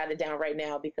have to jot it down right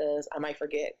now because I might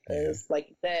forget. Because like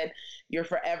you said, you're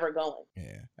forever going.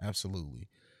 Yeah, absolutely.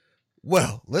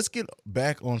 Well, let's get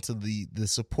back onto the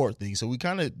support thing. So we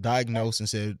kind of diagnosed and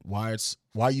said why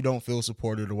you don't feel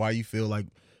supported, or why you feel like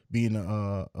being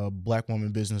a Black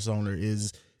woman business owner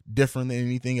is different than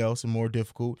anything else and more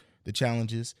difficult. The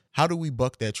challenges. How do we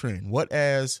buck that trend? What,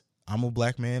 as I'm a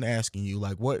Black man asking you,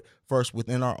 like, what first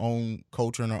within our own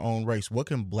culture and our own race, what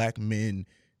can Black men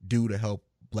do to help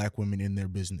Black women in their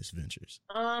business ventures?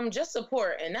 Just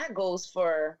support, and that goes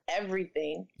for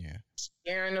everything. Yeah,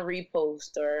 sharing a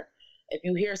repost, or if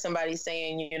you hear somebody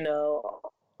saying, you know,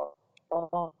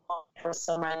 for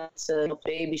somebody to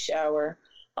baby shower,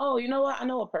 oh, you know what? I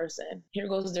know a person. Here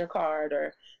goes their card,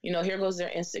 or, you know, here goes their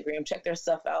Instagram. Check their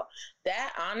stuff out.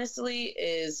 That honestly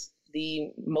is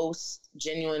the most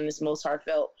genuine, is most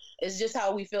heartfelt. It's just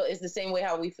how we feel. It's the same way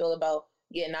how we feel about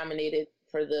getting nominated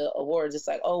for the awards. It's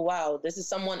like, oh, wow, this is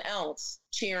someone else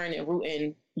cheering and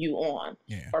rooting you on,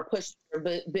 or pushing your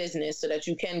business so that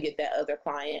you can get that other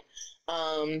client.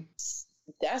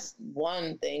 That's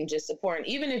one thing, just supporting.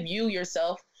 Even if you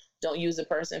yourself don't use a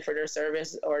person for their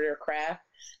service or their craft,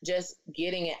 just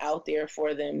getting it out there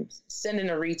for them, sending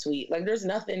a retweet. Like there's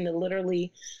nothing to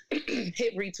literally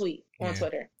hit retweet on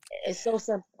Twitter. It's so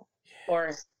simple.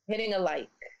 Or hitting a like,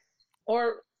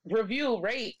 or review,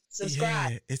 rate,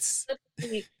 subscribe. Yeah, it's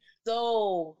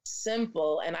so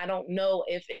simple. And I don't know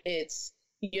if it's,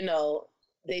 you know,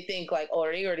 they think like,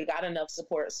 oh, they already got enough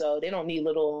support, so they don't need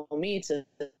little me to,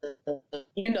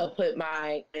 you know, put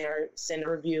or send a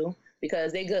review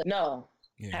because they good. No.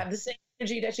 Have the same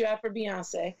energy that you have for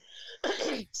Beyonce.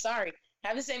 Sorry.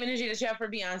 Have the same energy that you have for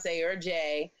Beyonce or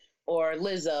Jay or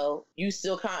Lizzo. You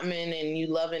still commenting and you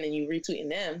loving and you retweeting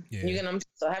them. You know,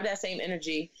 so have that same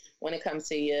energy when it comes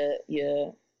to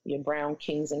your brown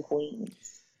kings and queens.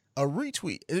 A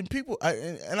retweet, and people,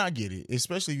 I get it,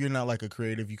 especially if you're not like a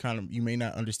creative, you may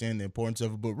not understand the importance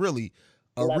of it, but really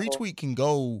a retweet can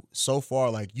go so far.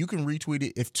 Like you can retweet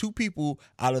it if 2 people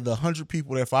out of the 100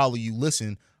 people that follow you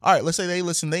listen. All right, let's say they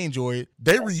listen, they enjoy it,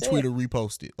 they retweet or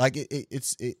repost it. Like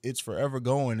it's forever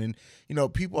going. And you know,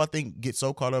 people I think get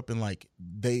so caught up in like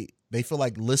they feel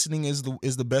like listening is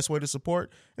the best way to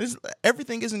support.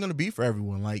 Everything isn't going to be for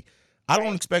everyone. Like I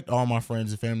don't expect all my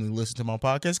friends and family to listen to my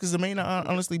podcast because it may not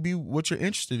honestly be what you're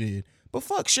interested in. But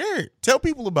fuck, share it. Tell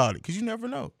people about it because you never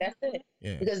know. That's it.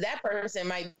 Yeah. Because that person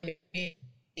might be.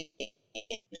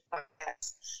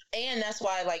 And that's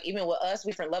why, like, even with us,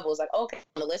 different levels. Like, okay,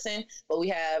 I'm gonna listen, but we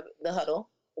have the huddle,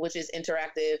 which is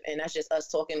interactive, and that's just us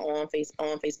talking on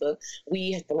Facebook.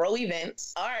 We throw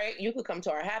events. All right, you could come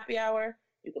to our happy hour.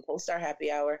 You could post our happy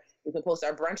hour. You could post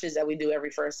our brunches that we do every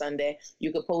first Sunday.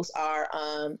 You could post our,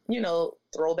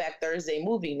 Throwback Thursday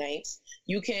movie nights.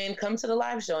 You can come to the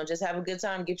live show and just have a good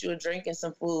time, get you a drink and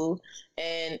some food.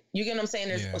 And you get what I'm saying?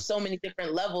 There's so many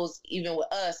different levels, even with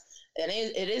us. And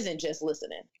it isn't just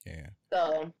listening. Yeah.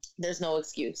 So there's no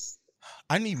excuse.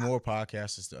 I need more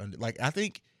podcasters to I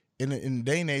think in a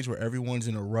day and age where everyone's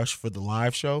in a rush for the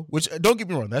live show, which don't get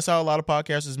me wrong, that's how a lot of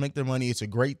podcasters make their money. It's a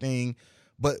great thing.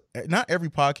 But not every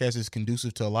podcast is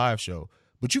conducive to a live show.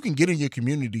 But you can get in your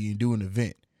community and do an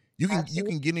event. You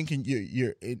can get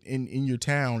in your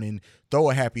town and throw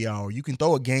a happy hour. You can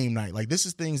throw a game night. Like this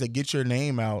is things that get your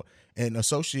name out and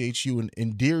associates you and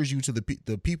endears you to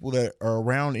the people that are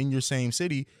around in your same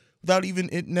city without even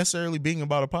it necessarily being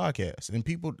about a podcast. And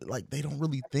people they don't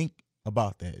really think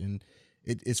about that, and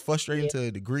it's frustrating to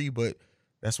a degree, but.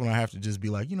 That's when I have to just be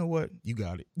like, you know what? You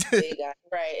got it.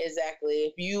 Right, exactly.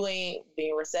 If you ain't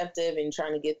being receptive and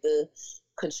trying to get the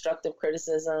constructive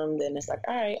criticism, then it's like,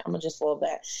 all right, I'm going to just fall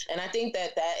back. And I think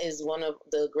that is one of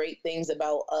the great things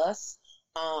about us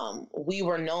we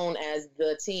were known as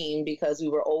the team because we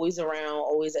were always around,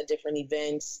 always at different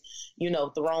events, you know,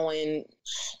 throwing,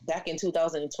 back in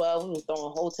 2012, we were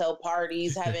throwing hotel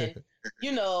parties, having,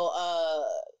 you know,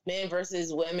 men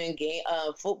versus women game,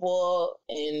 football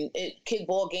and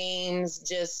kickball games,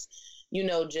 just, you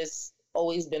know, just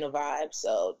always been a vibe.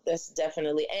 So that's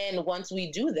definitely, and once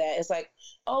we do that, it's like,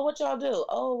 oh, what y'all do?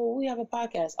 Oh, well, we have a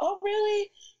podcast. Oh, really?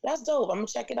 That's dope. I'm gonna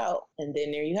check it out. And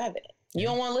then there you have it. You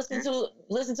don't want to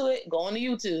listen to it? Go on to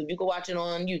YouTube. You can watch it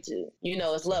on YouTube. You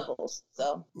know, it's levels.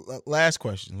 So last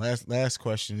question. Last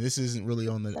question. This isn't really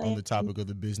on the topic of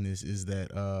the business. Is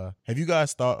that have you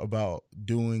guys thought about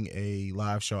doing a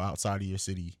live show outside of your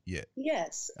city yet?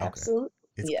 Yes, absolutely.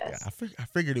 Yes. I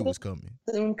figured it was coming.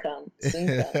 Soon come.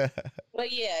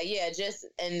 But yeah, just,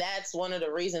 and that's one of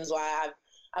the reasons why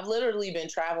I've literally been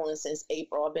traveling since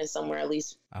April. I've been somewhere at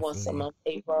least once a month.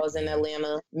 April I was in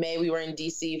Atlanta. May we were in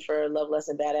DC for Love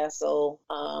Lesson Badass Soul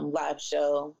live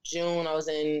show. June I was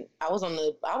on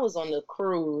the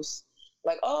cruise.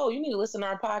 Like, oh, you need to listen to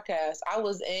our podcast. I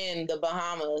was in the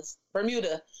Bahamas,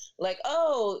 Bermuda. Like,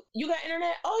 oh, you got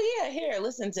internet? Oh yeah, here,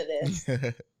 listen to this.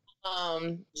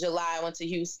 July I went to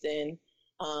Houston.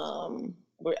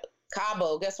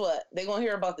 Cabo, guess what? They're going to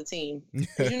hear about the team. You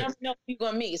never know who you're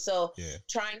going to meet. So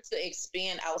trying to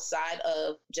expand outside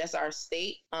of just our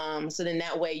state. So then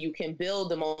that way you can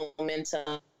build the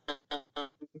momentum.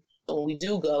 When we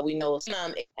do go, we know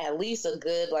at least a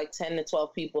good like 10 to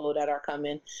 12 people that are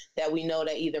coming that we know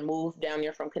that either moved down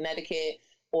here from Connecticut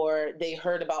or they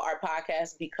heard about our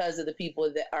podcast because of the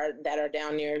people that are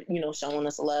down there, you know, showing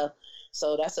us love.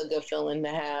 So that's a good feeling to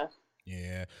have.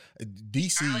 Yeah.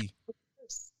 DC,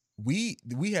 we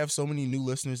have so many new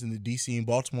listeners in the DC and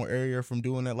Baltimore area from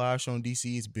doing that live show in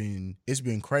DC. It's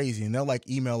been crazy. And they'll like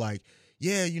email like,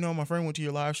 yeah, you know, my friend went to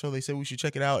your live show. They said we should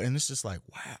check it out. And it's just like,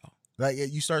 wow. Like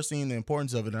you start seeing the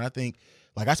importance of it. And I think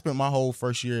like I spent my whole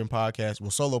first year in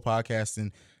solo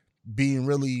podcasting, being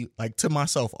really like to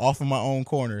myself off of my own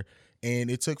corner.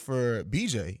 And it took for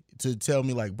BJ to tell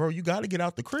me like, bro, you got to get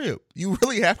out the crib. You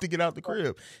really have to get out the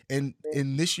crib. And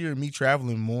this year, me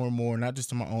traveling more and more, not just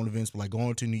to my own events, but like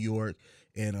going to New York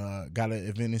and got an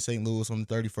event in St. Louis on the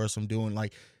 31st. I'm doing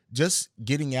like just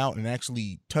getting out and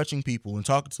actually touching people and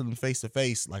talking to them face to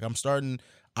face. Like I've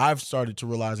started to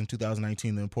realize in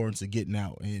 2019 the importance of getting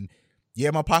out. And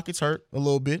yeah, my pockets hurt a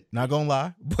little bit, not gonna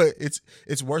lie, but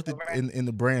it's worth it in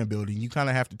the brand building. You kind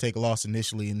of have to take a loss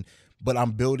initially, but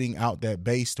I'm building out that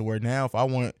base to where now if I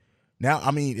want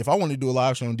to do a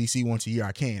live show in DC once a year,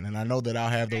 I can, and I know that I'll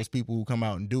have those people who come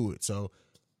out and do it. So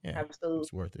yeah, absolutely,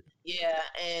 it's worth it. Yeah,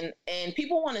 and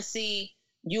people want to see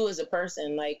you as a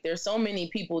person. Like there's so many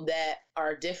people that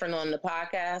are different on the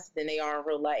podcast than they are in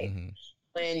real life. Mm-hmm.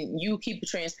 When you keep it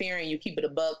transparent, you keep it a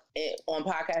buck on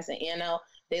podcasting and out,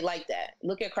 they like that.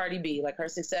 Look at Cardi B. Like her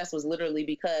success was literally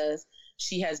because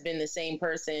she has been the same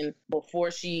person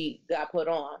before she got put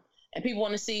on. And people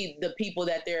want to see the people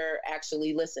that they're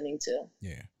actually listening to.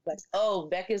 Yeah. Like, oh,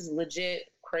 Beck is legit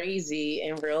crazy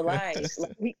in real life.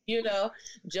 Like, you know,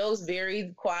 Joe's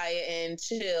very quiet and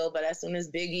chill, but as soon as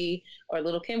Biggie or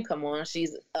Lil' Kim come on,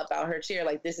 she's up out her chair.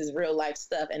 Like, this is real life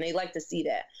stuff. And they like to see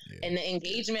that. Yeah. And the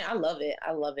engagement, I love it.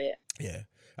 I love it. Yeah.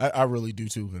 I really do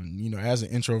too. And, you know, as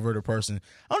an introverted person,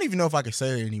 I don't even know if I can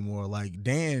say it anymore. Like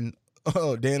Dan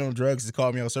on Drugs has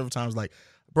called me out several times like,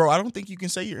 bro, I don't think you can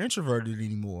say you're introverted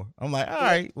anymore. I'm like, all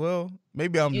right, well,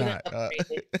 maybe I'm not.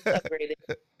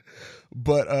 Upgraded.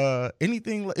 But any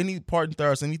parting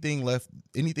thoughts, anything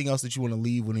else that you want to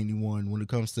leave with anyone when it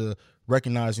comes to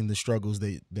recognizing the struggles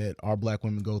that our Black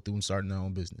women go through in starting their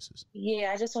own businesses?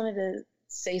 Yeah, I just wanted to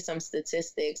say some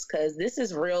statistics because this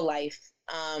is real life.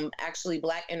 Actually,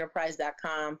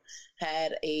 blackenterprise.com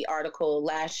had an article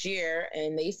last year,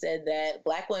 and they said that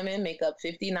Black women make up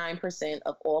 59%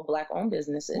 of all Black-owned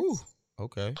businesses. Ooh,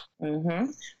 okay.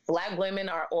 Mm-hmm. Black women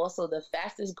are also the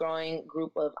fastest growing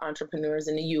group of entrepreneurs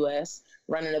in the U.S.,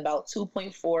 running about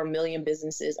 2.4 million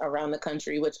businesses around the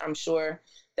country, which I'm sure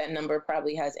that number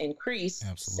probably has increased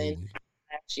since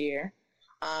last year.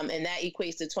 And that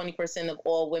equates to 20% of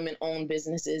all women-owned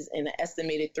businesses and an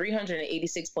estimated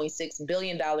 $386.6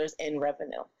 billion in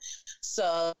revenue.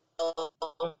 So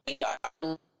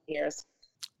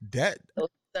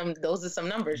those are some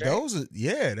numbers,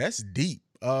 right? That's deep.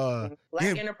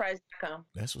 BlackEnterprise.com.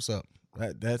 That's what's up.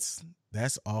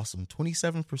 That's awesome.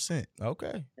 27%.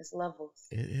 Okay. It's levels.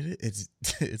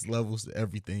 It's levels to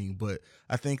everything. But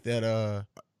I think that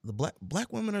the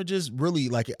black women are just really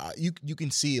like you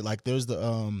can see it. Like there's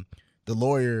the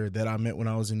lawyer that I met when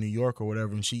I was in New York or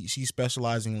whatever, and she's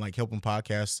specializing in like helping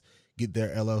podcasts get their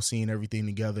LLC and everything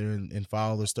together and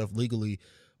file their stuff legally.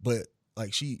 But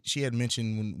like she had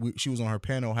mentioned when she was on her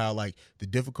panel how like the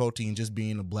difficulty in just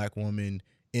being a black woman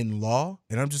in law.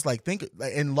 And I'm just like,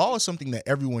 and law is something that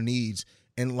everyone needs.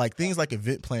 And like things like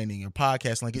event planning or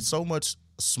podcasting, like it's so much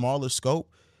smaller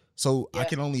scope. So I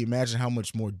can only imagine how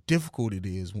much more difficult it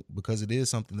is because it is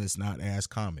something that's not as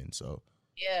common. So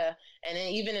yeah, and then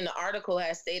even in the article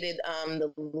has stated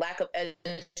the lack of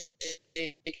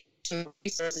education,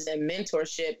 resources, and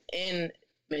mentorship in.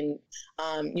 And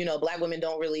Black women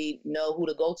don't really know who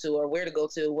to go to or where to go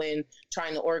to when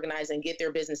trying to organize and get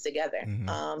their business together.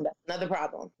 Mm-hmm. That's another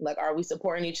problem. Like, are we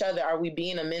supporting each other? Are we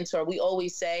being a mentor? We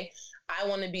always say, I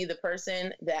want to be the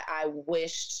person that I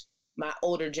wished my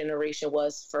older generation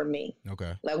was for me.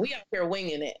 Okay. Like, we out here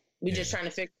winging it. We're just trying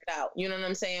to figure it out. You know what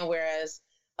I'm saying? Whereas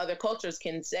other cultures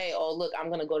can say, oh, look, I'm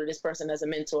going to go to this person as a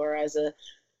mentor,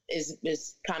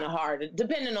 is kind of hard,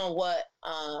 depending on what,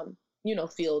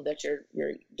 field that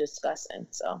you're discussing.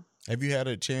 So have you had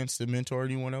a chance to mentor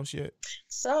anyone else yet?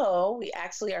 So we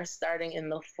actually are starting in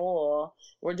the fall.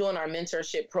 We're doing our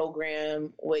mentorship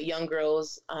program with young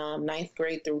girls, 9th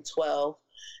grade through 12,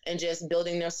 and just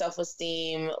building their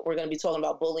self-esteem. We're going to be talking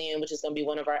about bullying, which is going to be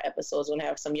one of our episodes. We're going to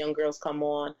have some young girls come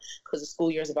on because the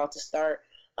school year is about to start,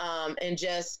 and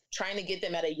just trying to get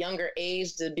them at a younger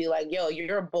age to be like, yo,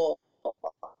 you're a bull.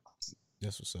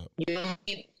 That's what's up. You don't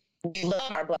need we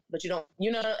love our blood, but you don't,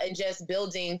 and just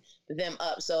building them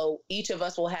up. So each of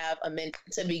us will have a mentor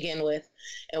to begin with,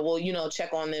 and we'll,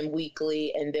 check on them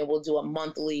weekly, and then we'll do a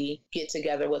monthly get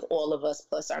together with all of us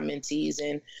plus our mentees.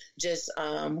 And just,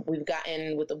 we've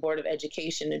gotten with the Board of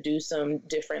Education to do some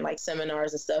different like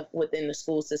seminars and stuff within the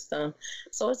school system.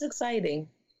 So it's exciting.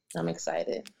 I'm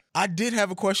excited. I did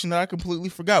have a question that I completely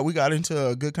forgot. We got into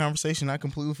a good conversation. I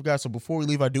completely forgot. So before we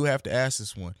leave, I do have to ask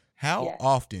this one. How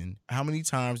often, how many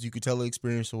times, you could tell the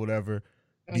experience or whatever,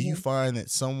 do you find that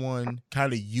someone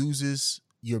kind of uses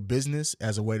your business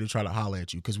as a way to try to holler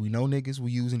at you? Because we know niggas will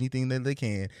use anything that they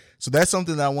can. So that's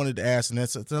something that I wanted to ask, and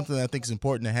that's something that I think is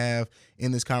important to have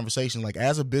in this conversation. Like,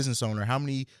 as a business owner, how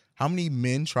many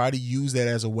men try to use that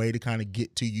as a way to kind of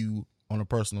get to you on a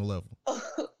personal level?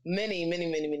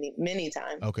 Many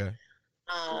times. Okay.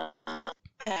 I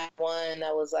had one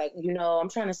that was like, I'm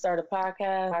trying to start a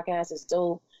podcast. Podcast is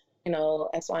dope.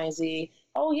 X, Y, and Z.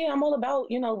 Oh yeah, I'm all about,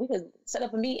 we could set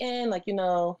up a meeting. Like,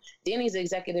 Danny's the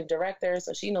executive director,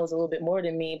 so she knows a little bit more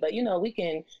than me, but we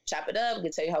can chop it up. We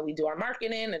can tell you how we do our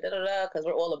marketing and because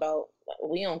we're all about,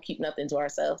 we don't keep nothing to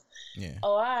ourselves. Yeah.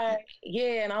 Oh, all right.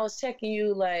 Yeah. And I was checking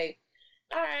you like,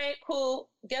 all right, cool.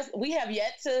 Guess we have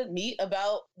yet to meet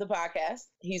about the podcast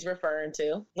he's referring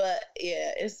to, but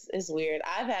yeah, it's weird.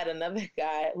 I've had another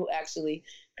guy who actually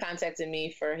contacted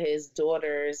me for his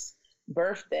daughter's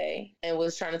birthday and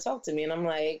was trying to talk to me, and I'm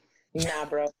like, nah,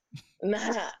 bro,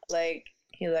 nah. Like,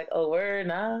 he's like, oh, word,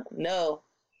 nah, no.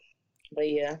 But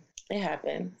yeah, it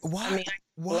happened. Why? I mean,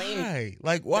 why?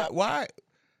 Like, why? No. Why?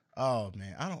 Oh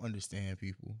man, I don't understand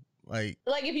people. Like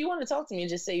if you want to talk to me,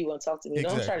 just say you want to talk to me.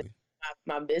 Exactly. Don't try to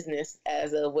my business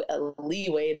as a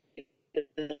leeway.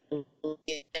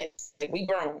 Like, we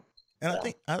grown. And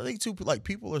so. I think too, like,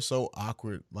 people are so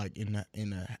awkward, like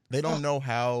they don't know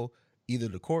how either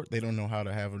to court, they don't know how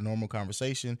to have a normal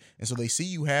conversation, and so they see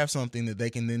you have something that they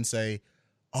can then say,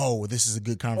 oh, this is a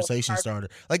good conversation starter.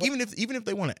 Like, even if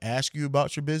they want to ask you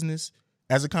about your business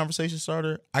as a conversation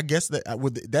starter, I guess that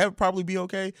would probably be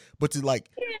okay. But to like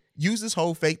use this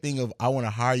whole fake thing of I want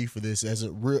to hire you for this as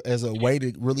a way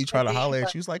to really try to holler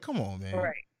at you, it's like, come on, man.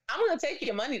 Right. I'm gonna take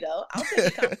your money though. I'll take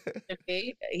your conversation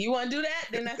fee. You want to do that?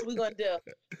 Then that's what we're gonna do.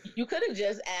 You could have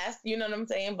just asked, you know what I'm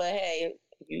saying? But hey,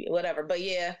 whatever. But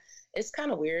yeah, it's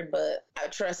kind of weird. But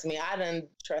trust me, I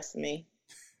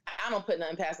don't put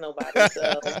nothing past nobody.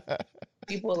 So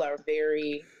people are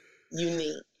very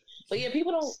unique. But yeah,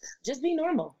 people don't just be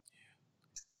normal.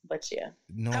 But yeah.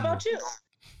 Normal. How about you?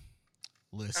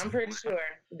 Listen. I'm pretty sure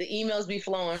the emails be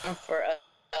flowing for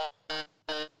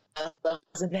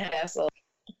that asshole.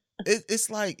 It's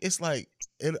like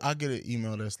I get an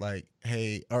email that's like,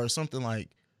 hey, or something like,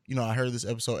 I heard this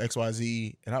episode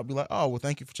XYZ, and I'll be like, oh, well,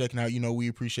 thank you for checking out. We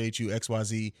appreciate you,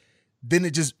 XYZ. Then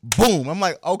it just boom. I'm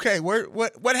like, okay,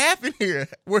 what happened here?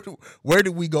 Where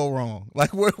did we go wrong?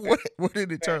 Like, where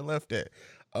did it turn left at?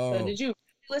 So did you even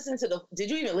listen to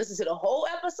the whole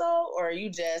episode, or you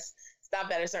just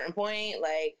stopped at a certain point?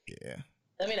 Like, yeah,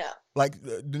 let me know. Like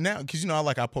now, because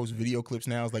I post video clips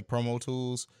now as like promo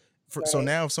tools. Right. So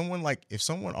now if someone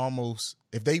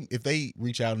if they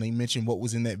reach out and they mention what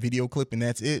was in that video clip and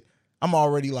that's it, I'm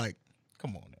already like,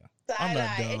 come on now. I'm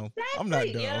not dumb. Exactly. I'm not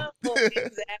dumb.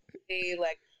 Exactly.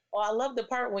 Like, oh, I love the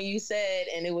part when you said,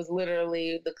 and it was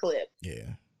literally the clip.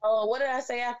 Yeah. Oh, what did I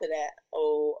say after that?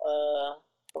 Oh,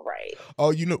 right. right.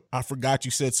 Oh, I forgot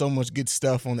you said so much good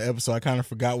stuff on the episode. I kind of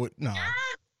forgot what. No,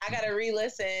 I gotta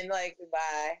re-listen. Like,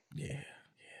 goodbye. Yeah.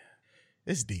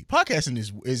 It's deep. Podcasting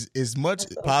is as much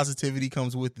positivity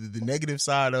comes with it. The negative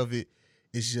side of it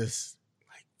is just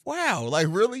like, wow, like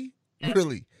really. Yeah.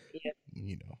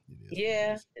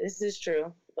 Yeah, this is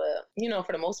true. But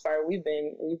for the most part, we've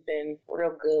been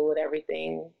real good with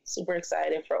everything. Super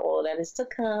excited for all that is to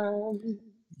come.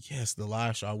 Yes, the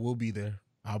live show. I will be there.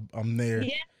 I'm there.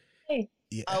 Yeah.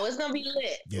 Oh, it's gonna be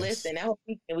lit. Yes. Listen, that whole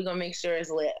weekend we're gonna make sure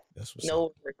it's lit. That's what's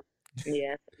up.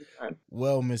 Yeah. It's fun.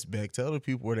 Well, Miss Beck, tell the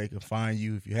people where they can find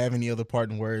you. If you have any other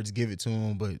parting words, give it to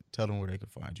them. But tell them where they can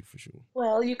find you for sure.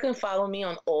 Well, you can follow me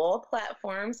on all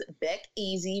platforms. Beck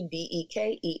Easy,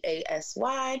 BEKEASY.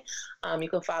 You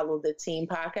can follow the Team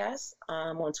Podcast.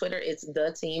 On Twitter, it's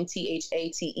the Team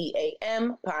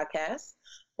THATEAM Podcast.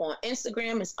 On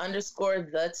Instagram, it's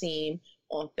 _the Team.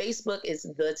 On Facebook, it's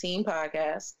the Team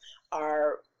Podcast.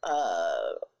 Our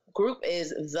group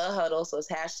is The Huddle, so it's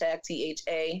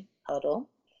 #THA Huddle.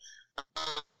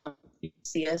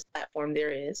 See us platform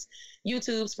there is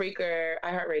YouTube, Spreaker,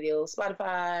 iHeartRadio,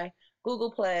 Spotify,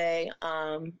 Google Play.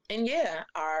 And yeah,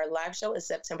 our live show is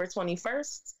September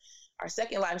 21st. Our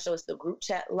second live show is the Group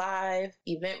Chat Live,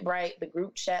 Eventbrite, the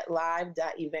Group Chat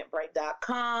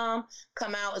Live.eventbrite.com.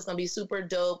 Come out. It's going to be super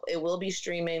dope. It will be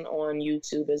streaming on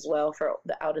YouTube as well for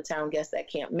the out-of-town guests that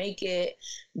can't make it.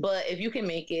 But if you can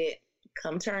make it,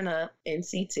 come turn up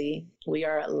NCT. We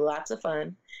are lots of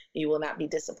fun. You will not be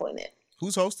disappointed.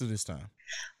 Who's hosted this time?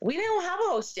 We don't have a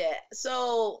host yet.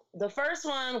 So the first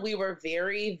one, we were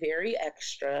very, very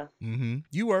extra. Mm-hmm.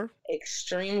 You were.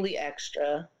 Extremely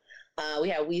extra. We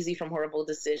had Weezy from Horrible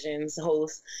Decisions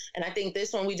host. And I think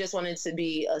this one, we just wanted to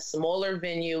be a smaller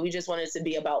venue. We just wanted to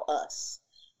be about us.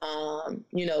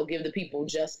 Give the people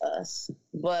just us.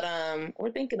 But we're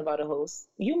thinking about a host.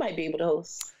 You might be able to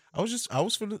host. I was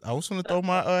gonna throw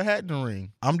my hat in the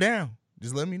ring. I'm down.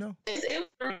 Just let me know.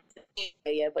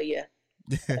 Yeah.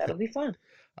 That'll be fun.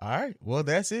 All right. Well,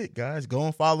 that's it, guys. Go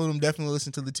and follow them. Definitely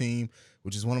listen to The Team,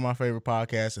 which is one of my favorite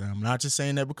podcasts. And I'm not just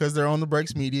saying that because they're on the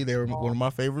Breaks Media. They were one of my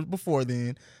favorites before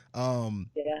then.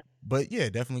 But yeah,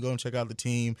 definitely go and check out The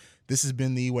Team. This has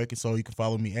been The Awakened Soul. You can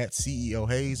follow me at CEO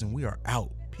Hayes, and we are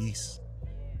out. Peace.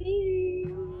 We're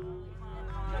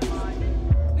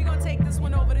going to take this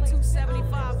one over to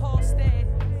 275 Halstead,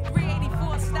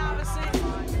 384 Stuyvesant.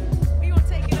 We're going to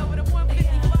take it over to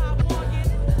 155 Morgan.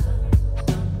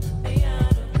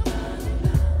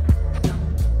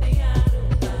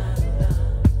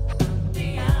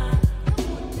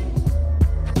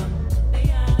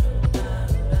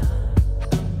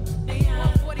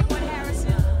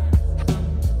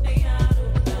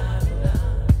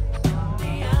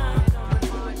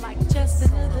 Just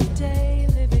another day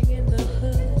living in the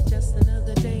hood, just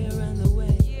another day around the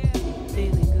way.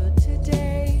 Feeling good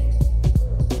today,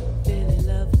 feeling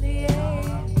lovely,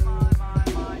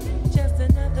 Just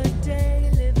another day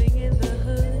living in the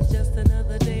hood, just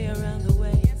another day around the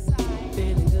way.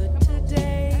 Feeling good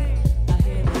today, I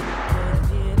hear that I'm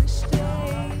here to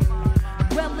stay.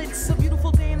 Well, it's a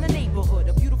beautiful day in the neighborhood,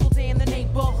 a beautiful day in the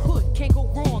neighborhood. Can't go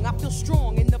wrong, I feel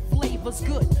strong and the flavor's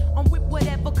good. I'm with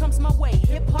whatever comes my way.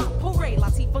 Hip hop parade,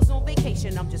 Latifah's on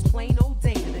vacation. I'm just plain old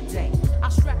day to the day. I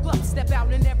strap up, step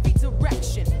out in every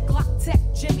direction. Glock tech,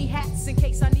 Jimmy hats in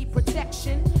case I need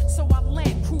protection. So I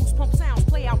land, cruise, pump sounds,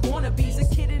 play out wannabes. A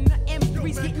kid in the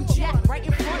M3's getting jacked right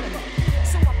in front of me.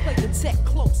 So I play the tech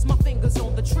close, my fingers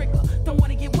on the trigger. Don't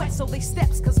wanna get wet, so they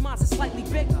steps, cause mine's is slightly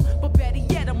bigger. But better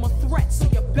yet, I'm a threat, so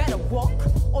you better walk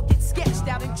or get sketched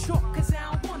out in chalk, cause I